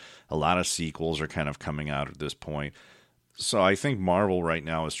there. A lot of sequels are kind of coming out at this point. So I think Marvel right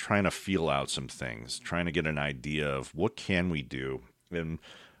now is trying to feel out some things, trying to get an idea of what can we do, and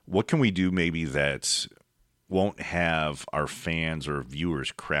what can we do maybe that won't have our fans or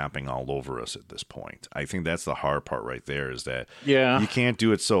viewers crapping all over us at this point. I think that's the hard part right there, is that you can't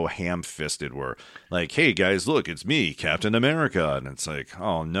do it so ham-fisted where, like, hey, guys, look, it's me, Captain America. And it's like,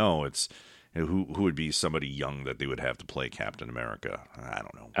 oh, no, it's who would be somebody young that they would have to play Captain America? I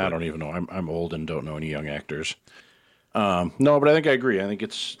don't know. I don't even know. I'm old and don't know any young actors. No, but I think I agree. I think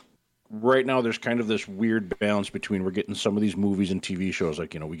it's right now there's kind of this weird balance between we're getting some of these movies and TV shows,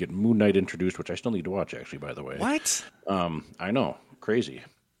 like, we get Moon Knight introduced, which I still need to watch, actually, by the way. What? I know. Crazy.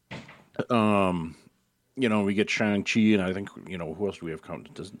 We get Shang-Chi, and I think, who else do we have coming?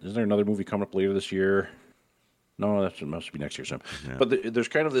 Is there another movie coming up later this year? No, that must be next year sometime. Yeah. But there's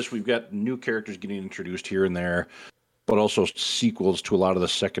kind of this, we've got new characters getting introduced here and there, but also sequels to a lot of the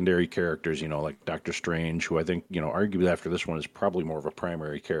secondary characters, like Doctor Strange, who I think, arguably after this one is probably more of a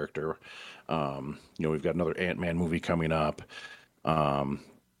primary character. We've got another Ant-Man movie coming up. But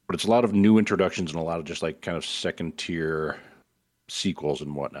it's a lot of new introductions and a lot of just like kind of second tier sequels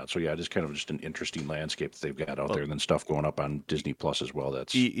and whatnot. So yeah, just kind of just an interesting landscape that they've got out there, and then stuff going up on Disney Plus as well.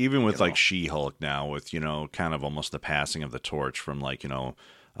 That's even with like She-Hulk now, with kind of almost the passing of the torch from like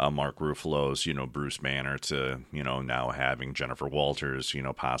Mark Ruffalo's, Bruce Banner to, now having Jennifer Walters,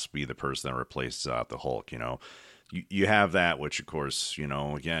 possibly the person that replaces the Hulk, You have that, which of course,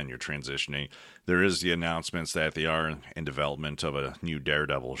 again, you're transitioning. There is the announcements that they are in development of a new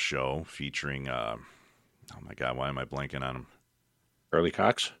Daredevil show featuring, oh my God, why am I blanking on him? Charlie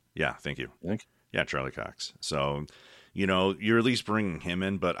Cox? Yeah, thank you. I think. Yeah, Charlie Cox. So, you're at least bringing him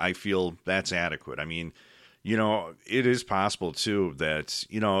in, but I feel that's adequate. I mean, it is possible too that,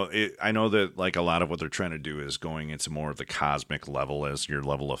 I know that like a lot of what they're trying to do is going into more of the cosmic level as your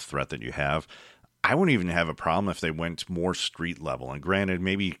level of threat that you have. I wouldn't even have a problem if they went more street level. And granted,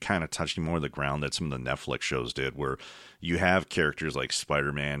 maybe kind of touching more of the ground that some of the Netflix shows did, where you have characters like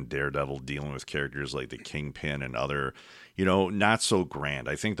Spider-Man, Daredevil dealing with characters like the Kingpin and other, not so grand.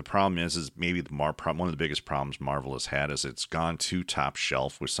 I think the problem is maybe one of the biggest problems Marvel has had is it's gone too top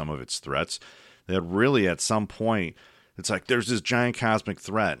shelf with some of its threats that really at some point it's like there's this giant cosmic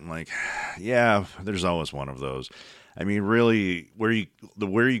threat. And like, yeah, there's always one of those. I mean, really, where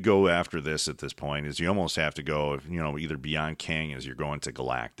you go after this at this point is you almost have to go, either beyond Kang as you're going to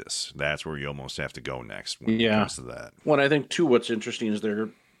Galactus. That's where you almost have to go next when it comes to that. Well, I think, too, what's interesting is they're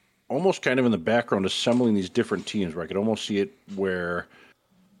almost kind of in the background assembling these different teams where I could almost see it where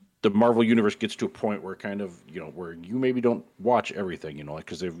the Marvel Universe gets to a point where kind of, where you maybe don't watch everything,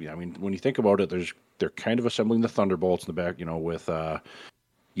 because when you think about it, they're kind of assembling the Thunderbolts in the back, with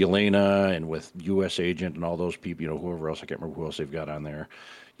Yelena and with U.S. Agent and all those people, whoever else, I can't remember who else they've got on there.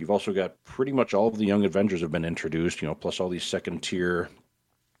 You've also got pretty much all of the Young Avengers have been introduced, plus all these second-tier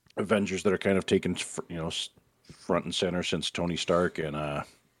Avengers that are kind of taken, front and center since Tony Stark and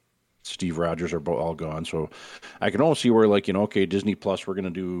Steve Rogers are all gone. So I can almost see where, okay, Disney Plus, we're going to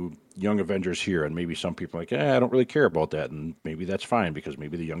do Young Avengers here, and maybe some people are like, I don't really care about that, and maybe that's fine because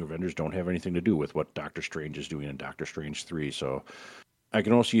maybe the Young Avengers don't have anything to do with what Doctor Strange is doing in Doctor Strange 3, so I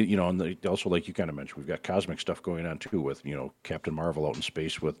can also, and also like you kind of mentioned, we've got cosmic stuff going on too with, Captain Marvel out in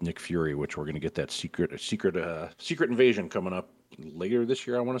space with Nick Fury, which we're going to get that secret invasion coming up later this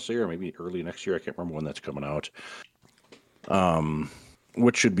year, I want to say, or maybe early next year. I can't remember when that's coming out.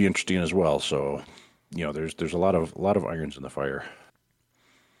 Which should be interesting as well. So, there's a lot of irons in the fire.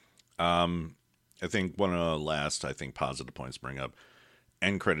 I think one of the last, positive points to bring up.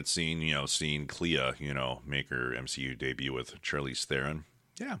 End credit scene, seeing Clea, make her MCU debut with Charlize Theron.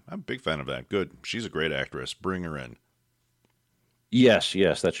 Yeah, I'm a big fan of that. Good. She's a great actress. Bring her in. Yes,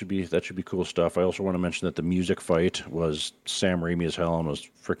 that should be cool stuff. I also want to mention that the music fight was Sam Raimi as hell and was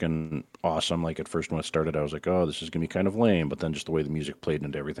freaking awesome. Like at first when it started, I was like, oh, this is gonna be kind of lame, but then just the way the music played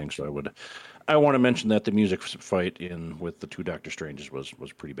into everything. So I want to mention that the music fight with the two Doctor Stranges was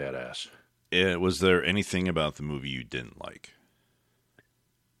pretty badass. Was there anything about the movie you didn't like?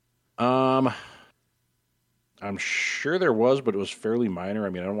 I'm sure there was, but it was fairly minor.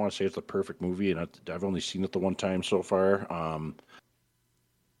 I mean, I don't want to say it's the perfect movie, and I've only seen it the one time so far.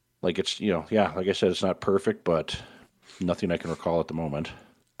 Like it's, like I said, it's not perfect, but nothing I can recall at the moment.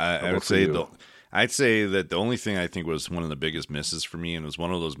 I'd say that the only thing I think was one of the biggest misses for me, and it was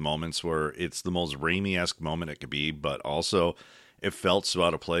one of those moments where it's the most Raimi-esque moment it could be, but also it felt so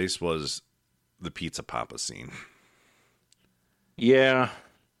out of place, was the Pizza Papa scene. Yeah,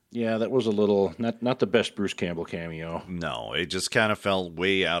 that was a little not the best Bruce Campbell cameo. No, it just kind of felt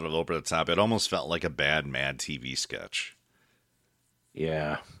way out of over the top. It almost felt like a bad Mad TV sketch.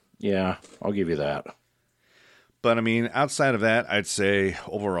 Yeah, I'll give you that. But I mean, outside of that, I'd say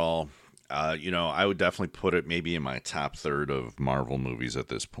overall, I would definitely put it maybe in my top third of Marvel movies at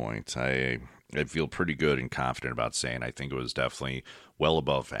this point. I feel pretty good and confident about saying I think it was definitely well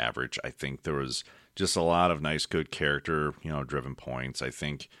above average. I think there was just a lot of nice, good character, driven points.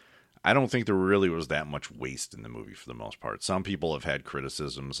 I don't think there really was that much waste in the movie for the most part. Some people have had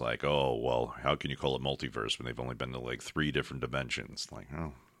criticisms like, oh, well, how can you call it multiverse when they've only been to like 3 different dimensions? Like,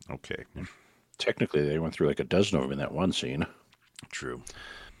 oh, okay. Technically, they went through like a dozen of them in that one scene. True.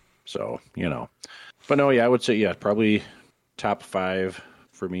 So, But no, I would say, probably top 5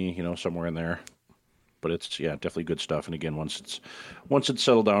 for me, somewhere in there. But it's, definitely good stuff. And again, once it's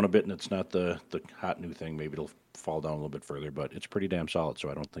settled down a bit and it's not the hot new thing, maybe it'll fall down a little bit further. But it's pretty damn solid,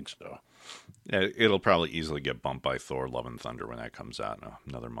 so I don't think so. Yeah, it'll probably easily get bumped by Thor: Love and Thunder when that comes out in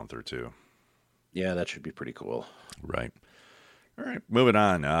another month or two. Yeah, that should be pretty cool. Right. All right, moving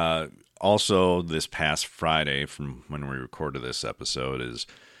on. Also, this past Friday, from when we recorded this episode, is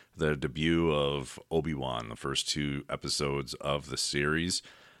the debut of Obi-Wan, the first 2 episodes of the series.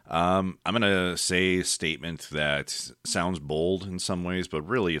 I'm going to say a statement that sounds bold in some ways, but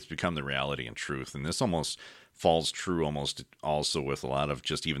really it's become the reality and truth. And this almost falls true almost also with a lot of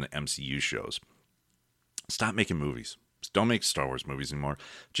just even the MCU shows. Stop making movies. Don't make Star Wars movies anymore.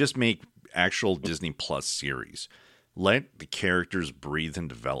 Just make actual Disney Plus series. Let the characters breathe and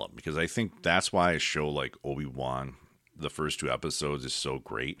develop, because I think that's why a show like Obi-Wan, the first 2 episodes, is so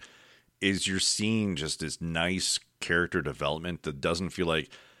great. Is you're seeing just this nice character development that doesn't feel like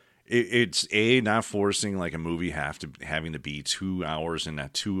it's not forcing like a movie having to be 2 hours and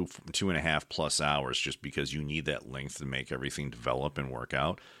that 2.5 plus hours just because you need that length to make everything develop and work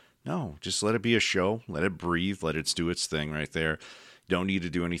out. No, just let it be a show. Let it breathe. Let it do its thing right there. Don't need to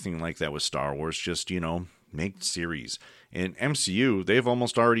do anything like that with Star Wars. Just, make series. In MCU, they've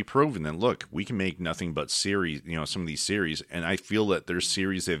almost already proven that, look, we can make nothing but series, some of these series. And I feel that their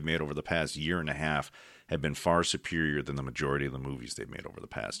series they've made over the past year and a half have been far superior than the majority of the movies they've made over the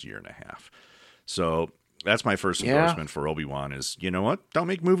past year and a half. So that's my first endorsement for Obi-Wan is, you know what? Don't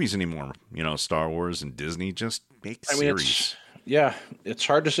make movies anymore. Star Wars and Disney, just make series. It's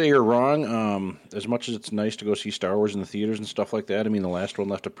hard to say you're wrong. As much as it's nice to go see Star Wars in the theaters and stuff like that, I mean, the last one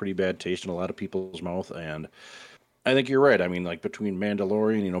left a pretty bad taste in a lot of people's mouth, and I think you're right. I mean, like between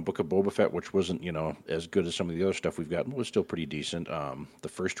Mandalorian, Book of Boba Fett, which wasn't, as good as some of the other stuff we've gotten, was still pretty decent. The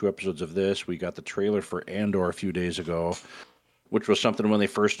first 2 episodes of this, we got the trailer for Andor a few days ago, which was something when they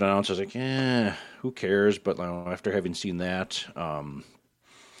first announced, I was like, who cares? But after having seen that, I'm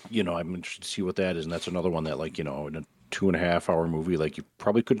interested to see what that is, and that's another one that, in a 2.5-hour movie, you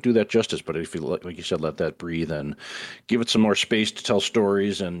probably couldn't do that justice. But if you, like you said, let that breathe and give it some more space to tell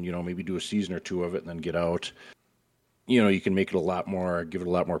stories, and maybe do a season or 2 of it, and then get out. You can make it give it a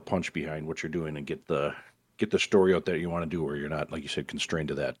lot more punch behind what you're doing, and get the story out that you want to do, where you're not, like you said, constrained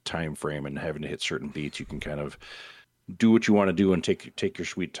to that time frame and having to hit certain beats. You can kind of do what you want to do and take your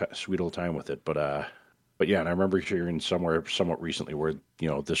sweet little time with it. But yeah, and I remember hearing somewhere somewhat recently where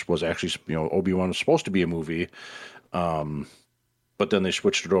this was actually Obi-Wan was supposed to be a movie. But then they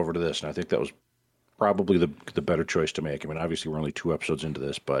switched it over to this, and I think that was probably the better choice to make. I mean, obviously we're only 2 episodes into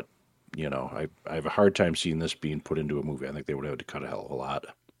this, but I have a hard time seeing this being put into a movie. I think they would have to cut a hell of a lot.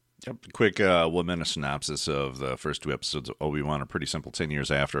 Yep. Quick 1-minute synopsis of the first 2 episodes of Obi-Wan are pretty simple. 10 years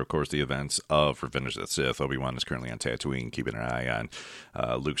after, of course, the events of Revenge of the Sith, Obi-Wan is currently on Tatooine, keeping an eye on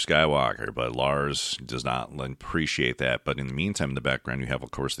Luke Skywalker, but Lars does not appreciate that. But in the meantime, in the background, you have, of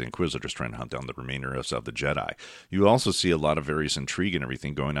course, the Inquisitors trying to hunt down the remainder of the Jedi. You also see a lot of various intrigue and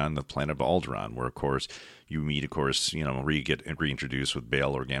everything going on the planet of Alderaan, where, of course, you meet, of course, get reintroduced with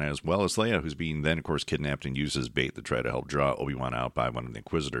Bail Organa, as well as Leia, who's being then, of course, kidnapped and used as bait to try to help draw Obi-Wan out by one of the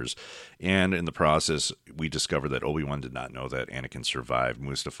Inquisitors. And in the process, we discover that Obi-Wan did not know that Anakin survived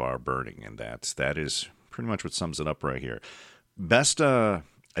Mustafar burning, and that is pretty much what sums it up right here. I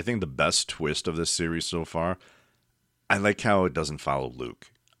think the best twist of this series so far, I like how it doesn't follow Luke.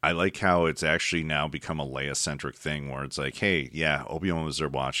 I like how it's actually now become a Leia-centric thing where it's like, hey, yeah, Obi-Wan was there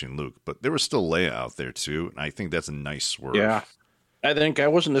watching Luke, but there was still Leia out there too, and I think that's a nice swerve. Yeah. I think I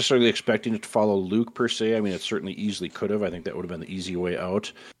wasn't necessarily expecting it to follow Luke per se. I mean, it certainly easily could have. I think that would have been the easy way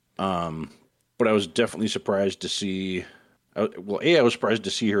out. But I was definitely surprised to see... I was surprised to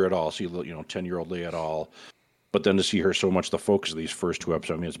see her at all, 10-year-old Leia at all. But then to see her so much the focus of these first 2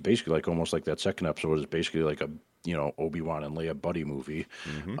 episodes, I mean, it's basically almost like that second episode is basically like a, Obi-Wan and Leia buddy movie.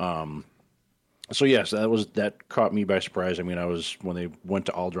 Mm-hmm. So yes, that caught me by surprise. I mean, when they went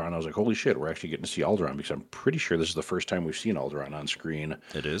to Alderaan, I was like, holy shit, we're actually getting to see Alderaan, because I'm pretty sure this is the first time we've seen Alderaan on screen.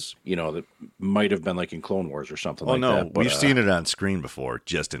 It is. That might have been like in Clone Wars or something like that. Oh, no, we've seen it on screen before,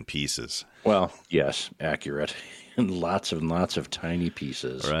 just in pieces. Well, yes, accurate. In lots and lots of tiny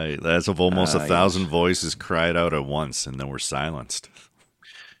pieces. Right. That's of almost 1,000 voices cried out at once, and then were silenced.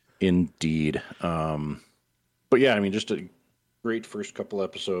 Indeed. But yeah, I mean, just a great first couple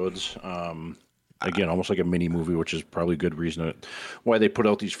episodes. Again, almost like a mini movie, which is probably a good reason why they put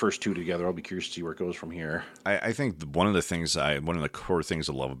out these first 2 together. I'll be curious to see where it goes from here. I think one of the core things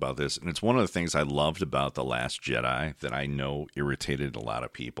I love about this, and it's one of the things I loved about The Last Jedi that I know irritated a lot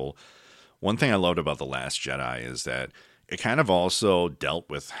of people. One thing I loved about The Last Jedi is that it kind of also dealt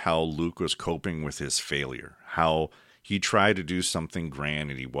with how Luke was coping with his failure, how he tried to do something grand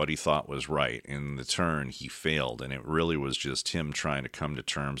and what he thought was right. In the turn, he failed, and it really was just him trying to come to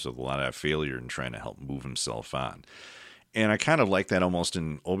terms with a lot of that failure and trying to help move himself on. And I kind of like that almost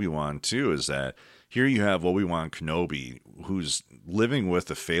in Obi-Wan, too, is that here you have Obi-Wan Kenobi, who's living with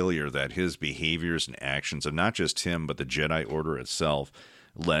the failure that his behaviors and actions of not just him, but the Jedi Order itself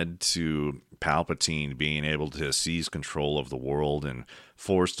led to Palpatine being able to seize control of the world and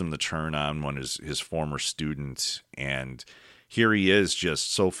forced him to turn on one of his former students. And here he is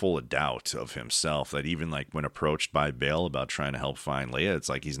just so full of doubt of himself that even when approached by Bail about trying to help find Leia, it's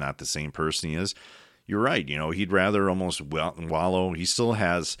like he's not the same person he is. you're right. He'd rather almost wallow. He still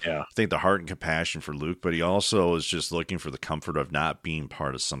has, Yeah. I think, the heart and compassion for Luke, but he also is just looking for the comfort of not being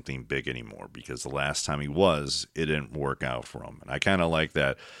part of something big anymore, because the last time he was, it didn't work out for him. And I kind of like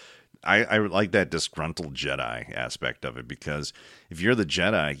that. I like that disgruntled Jedi aspect of it, because if you're the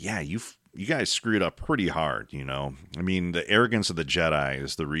Jedi, yeah, you guys screwed up pretty hard, I mean, the arrogance of the Jedi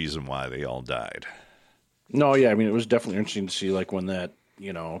is the reason why they all died. No, yeah, I mean, it was definitely interesting to see, like, when that,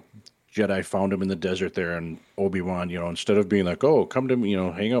 Jedi found him in the desert there, and Obi-Wan, instead of being like, oh, come to me,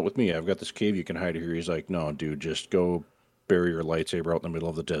 hang out with me, I've got this cave you can hide here. He's like, no, dude, just go bury your lightsaber out in the middle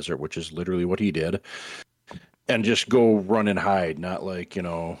of the desert, which is literally what he did, and just go run and hide. Not like,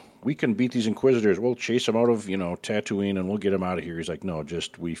 we can beat these Inquisitors. We'll chase them out of, Tatooine, and we'll get them out of here. He's like, no,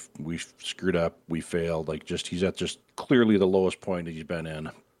 just we screwed up. We failed. Like, just he's at just clearly the lowest point that he's been in,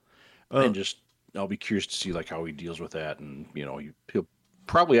 and just I'll be curious to see like how he deals with that, and he'll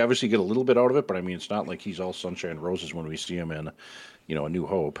probably obviously get a little bit out of it, but I mean, it's not like he's all sunshine and roses when we see him in, A New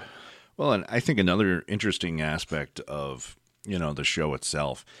Hope. Well, and I think another interesting aspect of, the show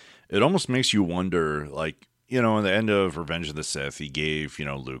itself, it almost makes you wonder, like, in the end of Revenge of the Sith, he gave,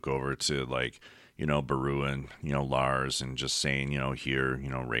 Luke over to, like, Beru and, Lars, and just saying, here,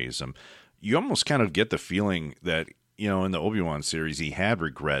 raise him. You almost kind of get the feeling that, in the Obi-Wan series, he had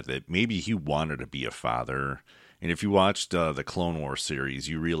regret that maybe he wanted to be a father. And if you watched the Clone Wars series,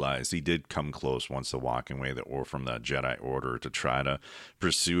 you realize he did come close once to walking away from the Jedi Order to try to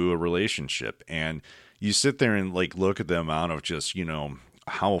pursue a relationship. And you sit there and like look at the amount of just,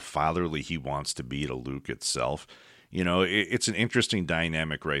 how fatherly he wants to be to Luke itself. It's an interesting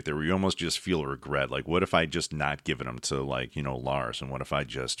dynamic right there where you almost just feel regret. Like, what if I just not given him to, like, Lars? And what if I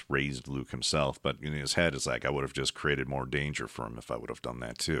just raised Luke himself? But in his head, it's like, I would have just created more danger for him if I would have done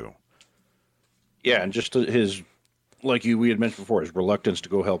that too. Yeah, and just his, like we had mentioned before, his reluctance to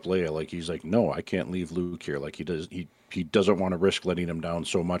go help Leia. Like, he's like, no, I can't leave Luke here. Like, he doesn't want to risk letting him down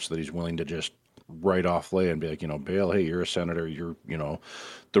so much that he's willing to just write off Leia and be like, Bail, hey, you're a senator. You're,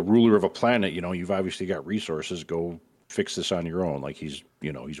 the ruler of a planet. You've obviously got resources. Go fix this on your own. Like, he's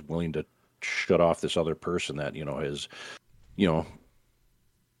willing to shut off this other person that, is,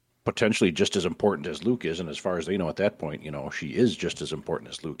 potentially just as important as Luke is. And as far as they know at that point, she is just as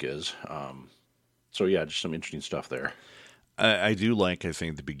important as Luke is. So yeah, just some interesting stuff there. I do like, I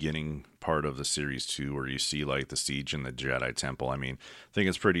think, the beginning part of the series too, where you see like the siege in the Jedi Temple. I mean, I think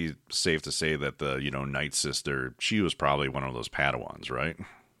it's pretty safe to say that the, Night Sister, she was probably one of those Padawans, right?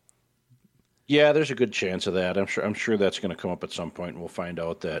 Yeah, there's a good chance of that. I'm sure that's going to come up at some point, and we'll find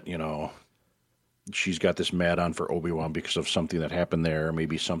out that, she's got this mad on for Obi-Wan because of something that happened there,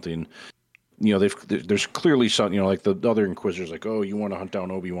 maybe something. There's clearly something, like the other Inquisitors, like, oh, you want to hunt down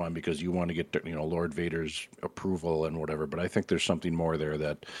Obi-Wan because you want to get, Lord Vader's approval and whatever. But I think there's something more there,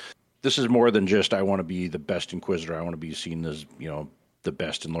 that this is more than just, I want to be the best Inquisitor. I want to be seen as, the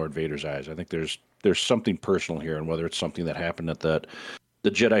best in Lord Vader's eyes. I think there's something personal here, and whether it's something that happened at the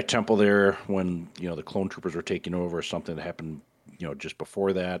Jedi Temple there when, the clone troopers were taking over, or something that happened, just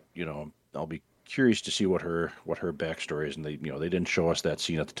before that, I'll be curious to see what her backstory is. And they didn't show us that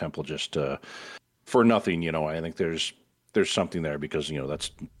scene at the temple just for nothing. I think there's something there, because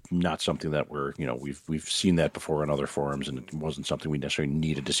that's not something that we've seen that before in other forums, and it wasn't something we necessarily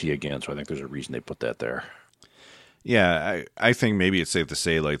needed to see again. So I think there's a reason they put that there. Yeah, I think maybe it's safe to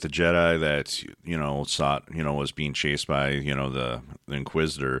say, like, the Jedi that sought was being chased by the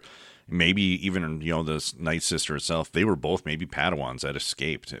Inquisitor. Maybe even, this Night Sister itself, they were both maybe Padawans that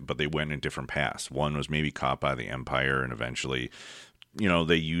escaped, but they went in different paths. One was maybe caught by the Empire, and eventually,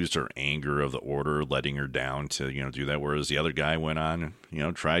 they used her anger of the Order, letting her down to, do that. Whereas the other guy went on,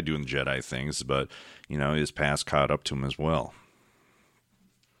 tried doing Jedi things, but, his past caught up to him as well.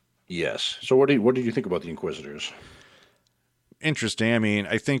 Yes. So what did you think about the Inquisitors? Interesting. I mean,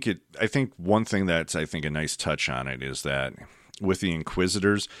 I think one thing that's, I think, a nice touch on it is that with the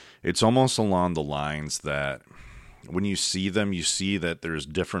Inquisitors, it's almost along the lines that when you see them, you see that there's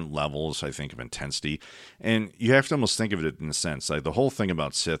different levels, I think, of intensity. And you have to almost think of it in a sense, like the whole thing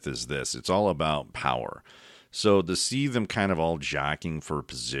about Sith is this. It's all about power. So to see them kind of all jockeying for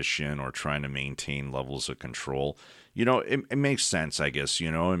position or trying to maintain levels of control, it makes sense, I guess,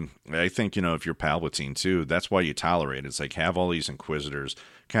 and I think, if you're Palpatine too, that's why you tolerate it. It's like, have all these Inquisitors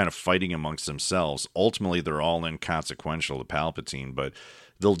kind of fighting amongst themselves. Ultimately, they're all inconsequential to Palpatine, but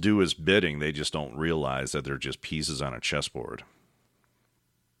they'll do his bidding. They just don't realize that they're just pieces on a chessboard.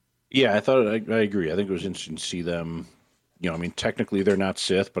 Yeah, I agree. I think it was interesting to see them, technically they're not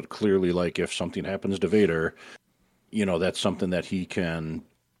Sith, but clearly, like, if something happens to Vader, that's something that he can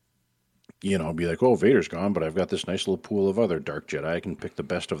be like, oh, Vader's gone, but I've got this nice little pool of other Dark Jedi. I can pick the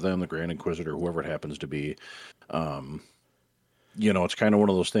best of them, the Grand Inquisitor, whoever it happens to be. Um, it's kind of one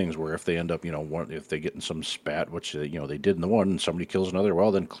of those things where if they end up, if they get in some spat, which they did in the one, and somebody kills another, well,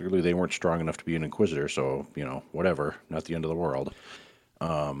 then clearly they weren't strong enough to be an Inquisitor. So whatever, not the end of the world.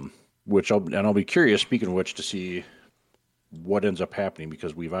 I'll be curious. Speaking of which, to see what ends up happening,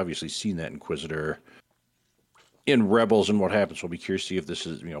 because we've obviously seen that Inquisitor in Rebels and what happens. So I'll be curious to see if this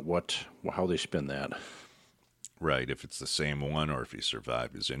is how they spin that. Right, if it's the same one or if he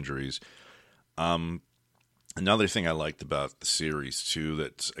survived his injuries. Another thing I liked about the series, too,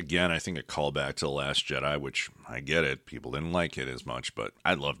 that's, again, I think a callback to The Last Jedi, which I get it. People didn't like it as much, but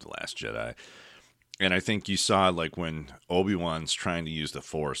I loved The Last Jedi. And I think you saw, like, when Obi-Wan's trying to use the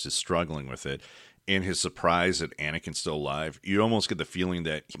Force, is struggling with it, and his surprise that Anakin's still alive, you almost get the feeling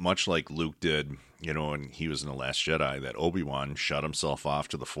that, much like Luke did, when he was in The Last Jedi, that Obi-Wan shut himself off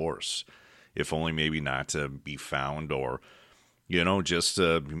to the Force, if only maybe not to be found or... just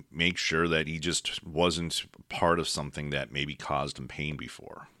to make sure that he just wasn't part of something that maybe caused him pain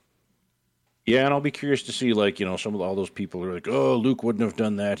before. Yeah, and I'll be curious to see, like, some of all those people are like, oh, Luke wouldn't have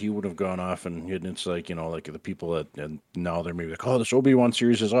done that. He would have gone off. And it's like, like the people that, and now they're maybe like, oh, this Obi-Wan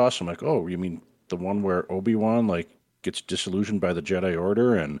series is awesome. Like, oh, you mean the one where Obi-Wan, like, gets disillusioned by the Jedi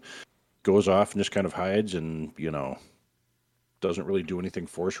Order and goes off and just kind of hides and, doesn't really do anything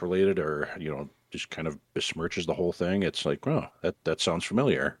Force related or, just kind of besmirches the whole thing. It's like, oh, that sounds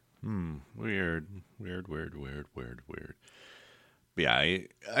familiar. Weird. But yeah,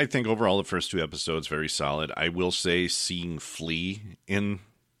 I think overall the first 2 episodes very solid. I will say seeing Flea in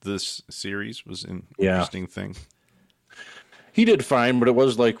this series was an interesting thing. He did fine, but it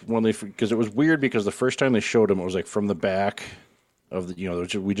was like because it was weird because the first time they showed him, it was like from the back of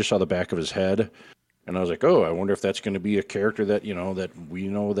the, we just saw the back of his head. And I was like, oh, I wonder if that's going to be a character that, that we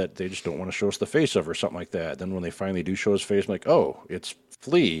know that they just don't want to show us the face of or something like that. Then when they finally do show his face, I'm like, oh, it's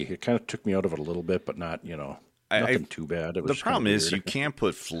Flea. It kind of took me out of it a little bit, but not, nothing too bad. It was the problem is you can't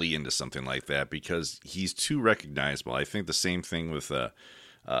put Flea into something like that because he's too recognizable. I think the same thing with,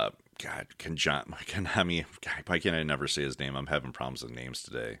 Konami. God, why can't I never say his name? I'm having problems with names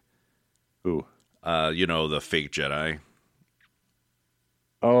today. Who? The fake Jedi.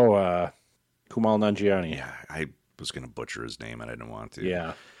 Oh, Kumail Nanjiani. Yeah, I was going to butcher his name and I didn't want to.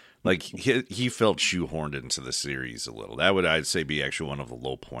 Yeah. Like, he felt shoehorned into the series a little. That would, I'd say, be actually one of the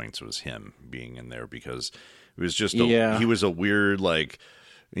low points was him being in there because it was just, he was a weird, like,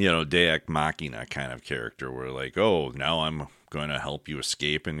 Deus Machina kind of character where, like, oh, now I'm going to help you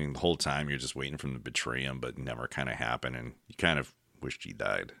escape. And the whole time you're just waiting for him to betray him, but it never kind of happened. And you kind of wished he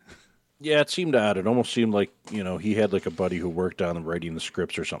died. Yeah, it seemed odd. It almost seemed like, he had like a buddy who worked on writing the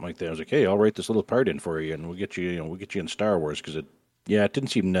scripts or something like that. I was like, hey, I'll write this little part in for you and we'll get you in Star Wars because it didn't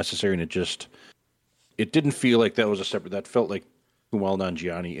seem necessary and it didn't feel like that was a separate, that felt like Kumail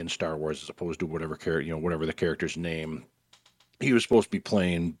Nanjiani in Star Wars as opposed to whatever character, whatever the character's name he was supposed to be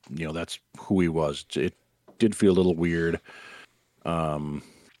playing, that's who he was. It did feel a little weird. Tagging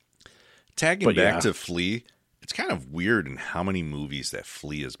back to Flea, it's kind of weird in how many movies that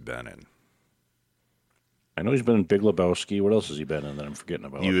Flea has been in. I know he's been in Big Lebowski. What else has he been in that I'm forgetting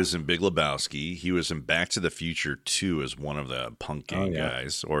about? He was in Big Lebowski. He was in Back to the Future 2 as one of the punk gang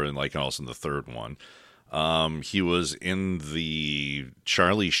guys, or in also in the third one. He was in the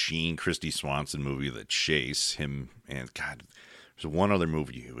Charlie Sheen, Christy Swanson movie, The Chase. Him and God, there's one other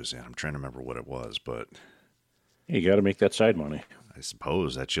movie he was in. I'm trying to remember what it was, but you got to make that side money. I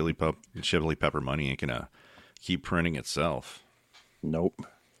suppose that chili pepper money ain't gonna keep printing itself. Nope.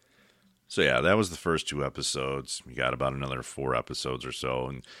 So yeah, that was the first 2 episodes. We got about another 4 episodes or so,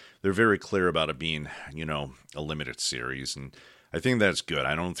 and they're very clear about it being, a limited series, and I think that's good.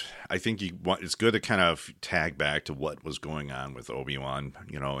 I think it's good to kind of tag back to what was going on with Obi-Wan,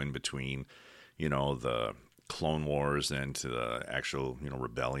 in between, the Clone Wars and to the actual,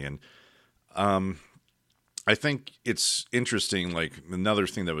 rebellion. I think it's interesting. Like another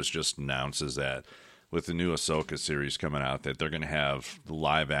thing that was just announced is that with the new Ahsoka series coming out, that they're going to have the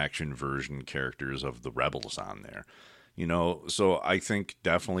live action version characters of the Rebels on there. So I think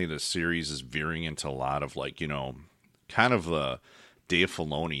definitely the series is veering into a lot of kind of the Dave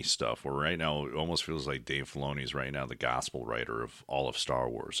Filoni stuff, where right now it almost feels like Dave Filoni is right now the gospel writer of all of Star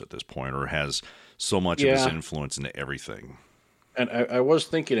Wars at this point, or has so much of his influence into everything. And I was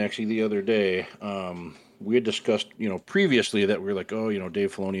thinking actually the other day, we had discussed, previously that we were like,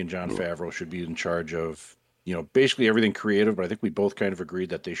 Dave Filoni and Jon Favreau should be in charge of, basically everything creative. But I think we both kind of agreed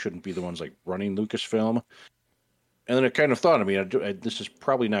that they shouldn't be the ones like running Lucasfilm. And then I kind of thought, I mean, this is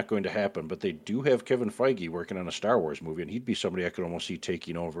probably not going to happen, but they do have Kevin Feige working on a Star Wars movie, and he'd be somebody I could almost see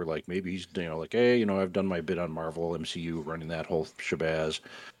taking over. Like maybe he's, like, hey, I've done my bit on Marvel, MCU, running that whole shabazz.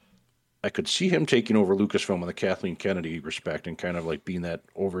 I could see him taking over Lucasfilm in the Kathleen Kennedy respect and kind of like being that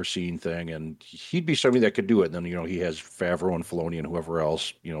overseeing thing, and he'd be somebody that could do it. And then, he has Favreau and Filoni and whoever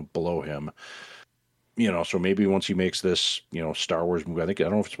else, below him. So maybe once he makes this, Star Wars movie, I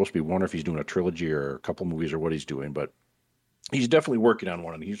don't know if it's supposed to be one or if he's doing a trilogy or a couple movies or what he's doing, but he's definitely working on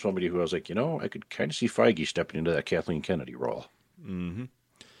one. And he's somebody who I was like, I could kind of see Feige stepping into that Kathleen Kennedy role. Mm-hmm.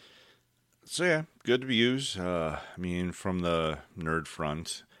 So yeah, good reviews. I mean, from the nerd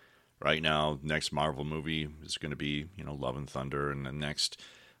front, right now, next Marvel movie is going to be, Love and Thunder, and the next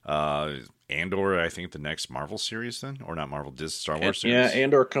Andor. I think the next Marvel series then, or not Marvel, Star Wars series. Yeah,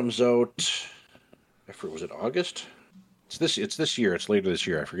 Andor comes out. Was it August? It's this year. It's later this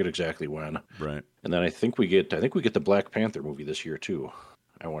year. I forget exactly when. Right. And then I think we get the Black Panther movie this year too.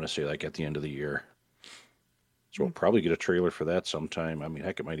 I want to say like at the end of the year. So we'll probably get a trailer for that sometime. I mean,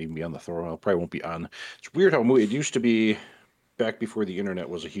 heck, it might even be on the Thor. Well, it probably won't be on. It's weird how it used to be back before the internet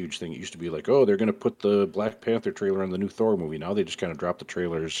was a huge thing. It used to be like, oh, they're going to put the Black Panther trailer on the new Thor movie. Now they just kind of drop the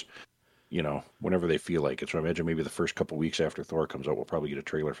trailers, whenever they feel like it. So I imagine maybe the first couple weeks after Thor comes out, we'll probably get a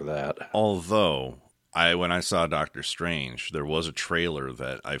trailer for that. Although, when I saw Doctor Strange, there was a trailer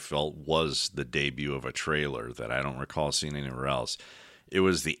that I felt was the debut of a trailer that I don't recall seeing anywhere else. It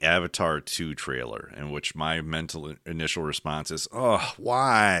was the Avatar 2 trailer, in which my mental initial response is, oh,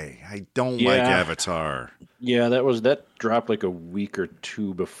 why? I don't like Avatar. Yeah, that dropped like a week or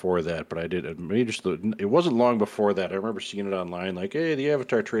two before that, but I did it wasn't long before that. I remember seeing it online, like, hey, the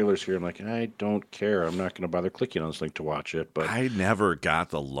Avatar trailer's here. I'm like, I don't care. I'm not going to bother clicking on this link to watch it. But I never got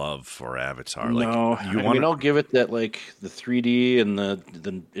the love for Avatar. No, I'll give it that, like, the 3D and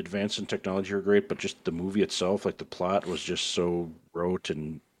the advance in technology are great, but just the movie itself, like the plot was just so rote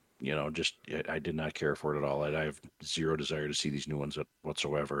and I did not care for it at all. I have zero desire to see these new ones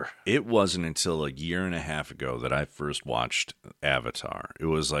whatsoever. It wasn't until a year and a half ago that I first watched Avatar. It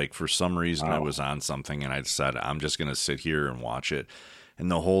was like, for some reason, I was on something and I decided I'm just going to sit here and watch it.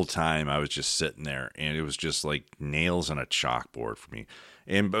 And the whole time I was just sitting there, and it was just like nails on a chalkboard for me.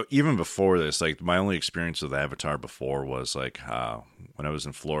 But even before this, like, my only experience with Avatar before was like when I was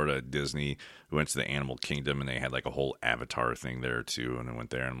in Florida at Disney, we went to the Animal Kingdom and they had like a whole Avatar thing there too. And I went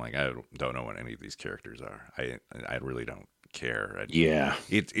there and I'm like, I don't know what any of these characters are. I really don't care.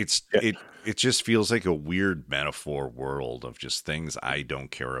 It just feels like a weird metaphor world of just things I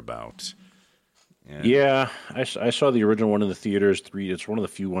don't care about. Yeah, I saw the original one in the theaters. It's one of the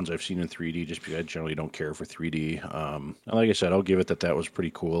few ones I've seen in 3D, just because I generally don't care for 3D. And like I said, I'll give it that was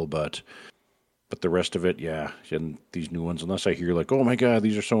pretty cool, but the rest of it, yeah, and these new ones, unless I hear like, oh my god,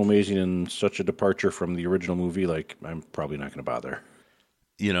 these are so amazing and such a departure from the original movie, like, I'm probably not going to bother.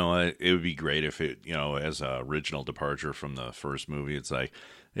 It would be great if it, as a original departure from the first movie, it's like,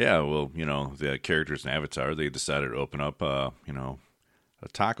 yeah, well, the characters in Avatar, they decided to open up, a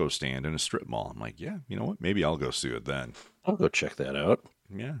taco stand in a strip mall. I'm like, yeah, you know what? Maybe I'll go see it then. I'll go check that out.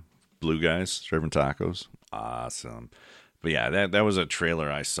 Yeah. Blue guys serving tacos. Awesome. But yeah, that was a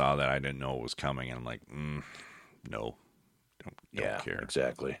trailer I saw that I didn't know it was coming. And I'm like, no, don't care.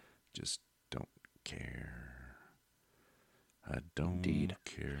 Exactly. Just don't care. I don't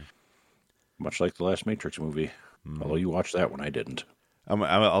care. Much like the last Matrix movie. Although you watched that one, I didn't.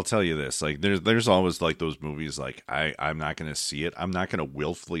 I'll tell you this, like, there's always like those movies, like, I'm not going to see it. I'm not going to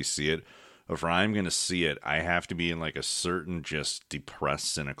willfully see it. If I'm going to see it, I have to be in like a certain just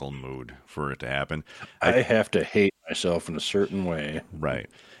depressed, cynical mood for it to happen. I have to hate myself in a certain way. Right.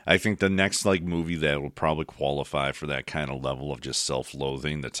 I think the next like movie that will probably qualify for that kind of level of just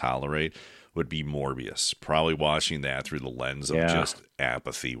self-loathing to tolerate would be Morbius. Probably watching that through the lens of just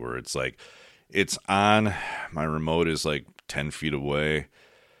apathy, where it's like, it's on, my remote is like 10 feet away.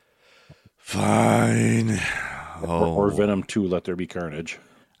 Fine. Or Venom 2, Let There Be Carnage.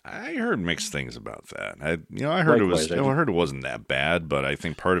 I heard mixed things about that. I heard it wasn't that bad, but I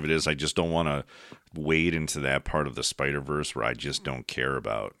think part of it is I just don't want to wade into that part of the Spider-Verse where I just don't care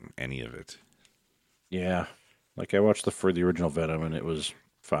about any of it. Yeah. Like, I watched the original Venom and it was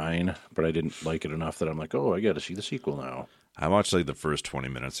fine, but I didn't like it enough that I'm like, oh, I got to see the sequel now. I watched like the first 20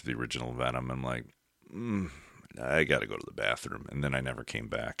 minutes of the original Venom and I'm like, I got to go to the bathroom. And then I never came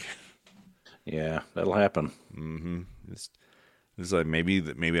back. Yeah, that'll happen. Mm-hmm. It's like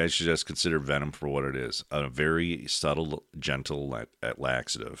maybe I should just consider Venom for what it is. A very subtle, gentle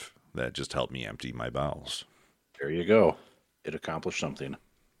laxative that just helped me empty my bowels. There you go. It accomplished something.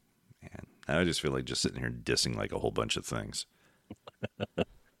 Man, I just feel like just sitting here dissing like a whole bunch of things.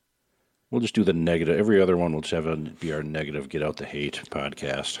 We'll just do the negative. Every other one will just be our negative get out the hate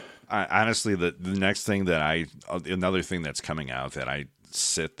podcast. Honestly, the next thing that another thing that's coming out that I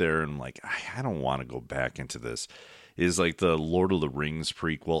sit there and like, I don't want to go back into this is like the Lord of the Rings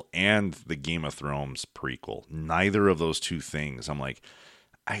prequel and the Game of Thrones prequel. Neither of those two things. I'm like,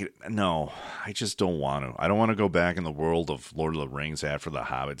 I just don't want to. I don't want to go back in the world of Lord of the Rings after the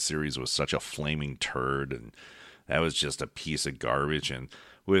Hobbit series was such a flaming turd and that was just a piece of garbage. And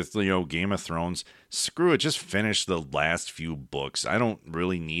with, Game of Thrones, screw it, just finish the last few books. I don't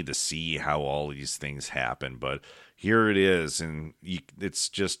really need to see how all these things happen, but here it is, and it's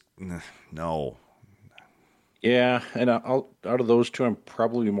just, no. Yeah, and out of those two, I'm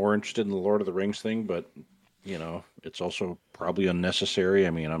probably more interested in the Lord of the Rings thing, but, it's also probably unnecessary.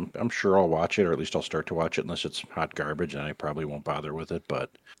 I mean, I'm sure I'll watch it, or at least I'll start to watch it unless it's hot garbage, and I probably won't bother with it,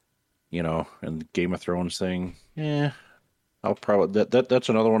 but, and the Game of Thrones thing, yeah. I'll probably that's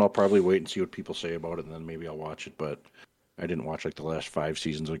another one I'll probably wait and see what people say about it, and then maybe I'll watch it. But I didn't watch like the last 5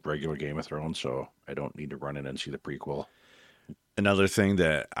 seasons like regular Game of Thrones, so I don't need to run in and see the prequel. Another thing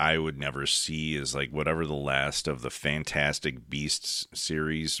that I would never see is like whatever the last of the Fantastic Beasts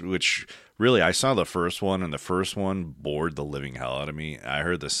series, which really I saw the first one, and the first one bored the living hell out of me. I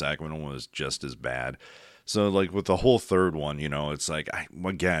heard the second one was just as bad. So like with the whole third one, it's like,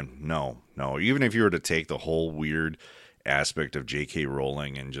 no. Even if you were to take the whole weird aspect of J.K.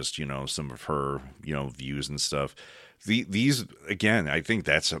 Rowling and just, some of her, views and stuff. These, again, I think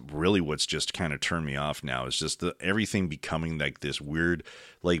that's really what's just kind of turned me off now is just everything becoming like this weird,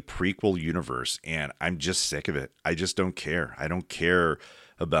 like prequel universe. And I'm just sick of it. I just don't care. I don't care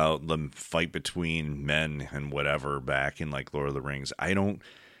about the fight between men and whatever back in like Lord of the Rings. I don't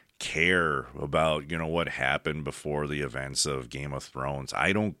care about what happened before the events of Game of Thrones.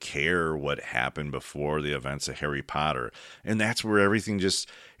 I don't care what happened before the events of Harry Potter. And that's where everything just,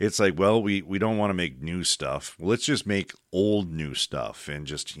 it's like, well, we don't want to make new stuff. Let's just make old new stuff and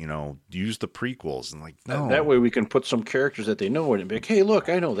just use the prequels. And like, no, that way we can put some characters that they know and be like, hey, look,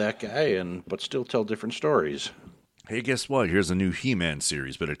 I know that guy, but still tell different stories. Hey, guess what? Here's a new He-Man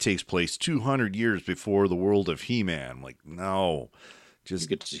series, but it takes place 200 years before the world of He-Man. I'm like, no. Just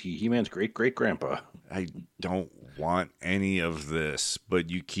get to see He-Man's great-great-grandpa. I don't want any of this, but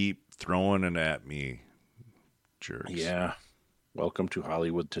you keep throwing it at me, jerks. Yeah. Welcome to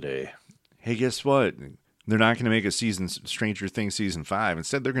Hollywood today. Hey, guess what? They're not going to make a Stranger Things season 5.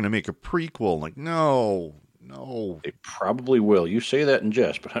 Instead, they're going to make a prequel. Like, no. They probably will. You say that in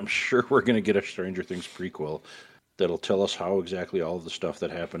jest, but I'm sure we're going to get a Stranger Things prequel that'll tell us how exactly all of the stuff that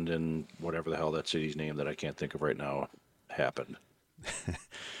happened in whatever the hell that city's name that I can't think of right now happened.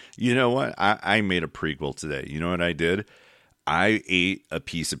 You know what? I made a prequel today. You know what I did? I ate a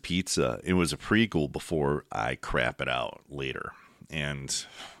piece of pizza. It was a prequel before I crap it out later. And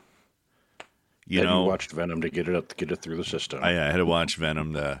you watched Venom to get it through the system. I had to watch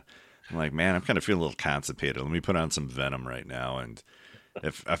Venom I'm like, man, I'm kind of feeling a little constipated. Let me put on some Venom right now. And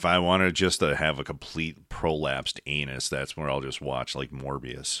if I want to just have a complete prolapsed anus, that's where I'll just watch like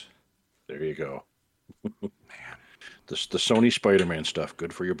Morbius. There you go. Man. The Sony Spider-Man stuff,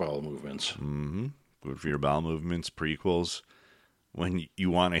 good for your bowel movements. Mm-hmm. Good for your bowel movements, prequels. When you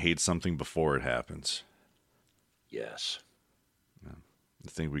want to hate something before it happens. Yes. I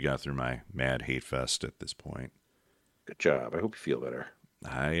think we got through my mad hate fest at this point. Good job. I hope you feel better.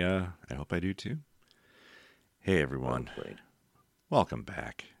 I hope I do too. Hey everyone. Welcome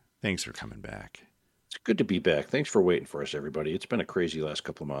back. Thanks for coming back. It's good to be back. Thanks for waiting for us, everybody. It's been a crazy last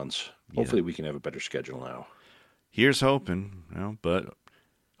couple of months. Hopefully we can have a better schedule now. Here's hoping, but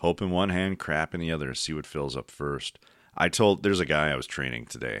hope in one hand, crap in the other. See what fills up first. There's a guy I was training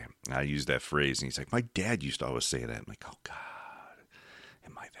today. I used that phrase, and he's like, my dad used to always say that. I'm like, oh, God,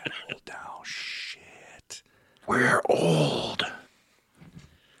 am I that old now? Shit. We're old.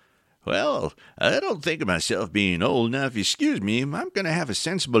 Well, I don't think of myself being old now. If you excuse me, I'm going to have a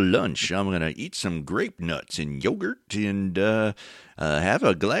sensible lunch. I'm going to eat some grape nuts and yogurt and have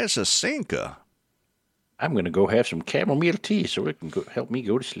a glass of Sanka. I'm going to go have some chamomile tea so it can help me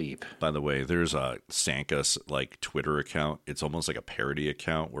go to sleep. By the way, there's a Sanka's like Twitter account. It's almost like a parody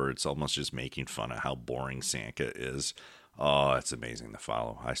account where it's almost just making fun of how boring Sanka is. Oh, it's amazing to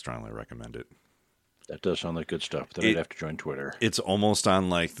follow. I strongly recommend it. That does sound like good stuff. Then I'd have to join Twitter. It's almost on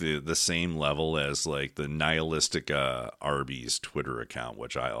like the same level as like the nihilistic Arby's Twitter account,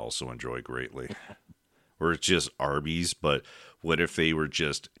 which I also enjoy greatly. Where it's just Arby's, but what if they were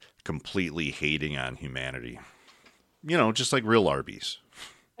just completely hating on humanity? Just like real Arby's.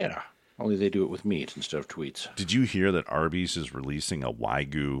 Yeah, only they do it with meat instead of tweets. Did you hear that Arby's is releasing a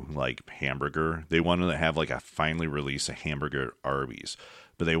Wagyu like hamburger? They wanted to have finally release a hamburger at Arby's,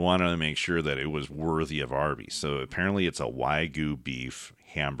 but they wanted to make sure that it was worthy of Arby's. So apparently it's a Wagyu beef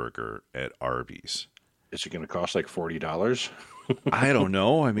hamburger at Arby's. Is it going to cost like $40? I don't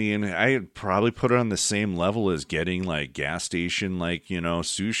know. I mean, I'd probably put it on the same level as getting like gas station, like,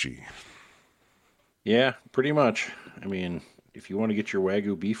 sushi. Yeah, pretty much. I mean, if you want to get your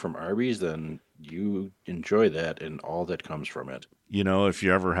Wagyu beef from Arby's, then you enjoy that and all that comes from it. If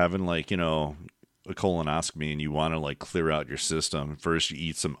you're ever having like, a colonoscopy and you want to like clear out your system, first you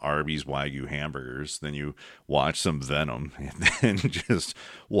eat some Arby's Wagyu hamburgers, then you watch some Venom, and then just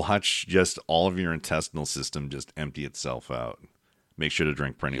watch just all of your intestinal system just empty itself out. Make sure to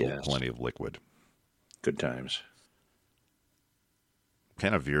drink plenty of liquid. Good times.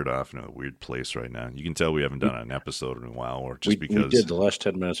 Kind of veered off in a weird place right now. You can tell we haven't done an episode in a while, or just because we did. The last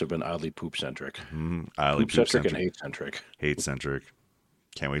 10 minutes have been oddly poop-centric. Oddly poop-centric and hate-centric. Hate-centric.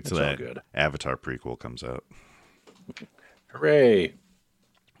 Can't wait till that Avatar prequel comes out. Hooray!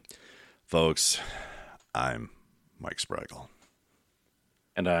 Folks, I'm Mike Spreigel.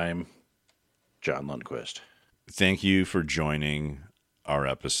 And I'm John Lundquist. Thank you for joining our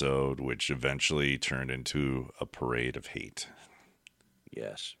episode, which eventually turned into a parade of hate.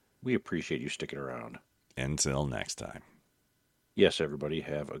 Yes, we appreciate you sticking around. Until next time. Yes, everybody,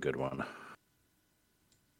 have a good one.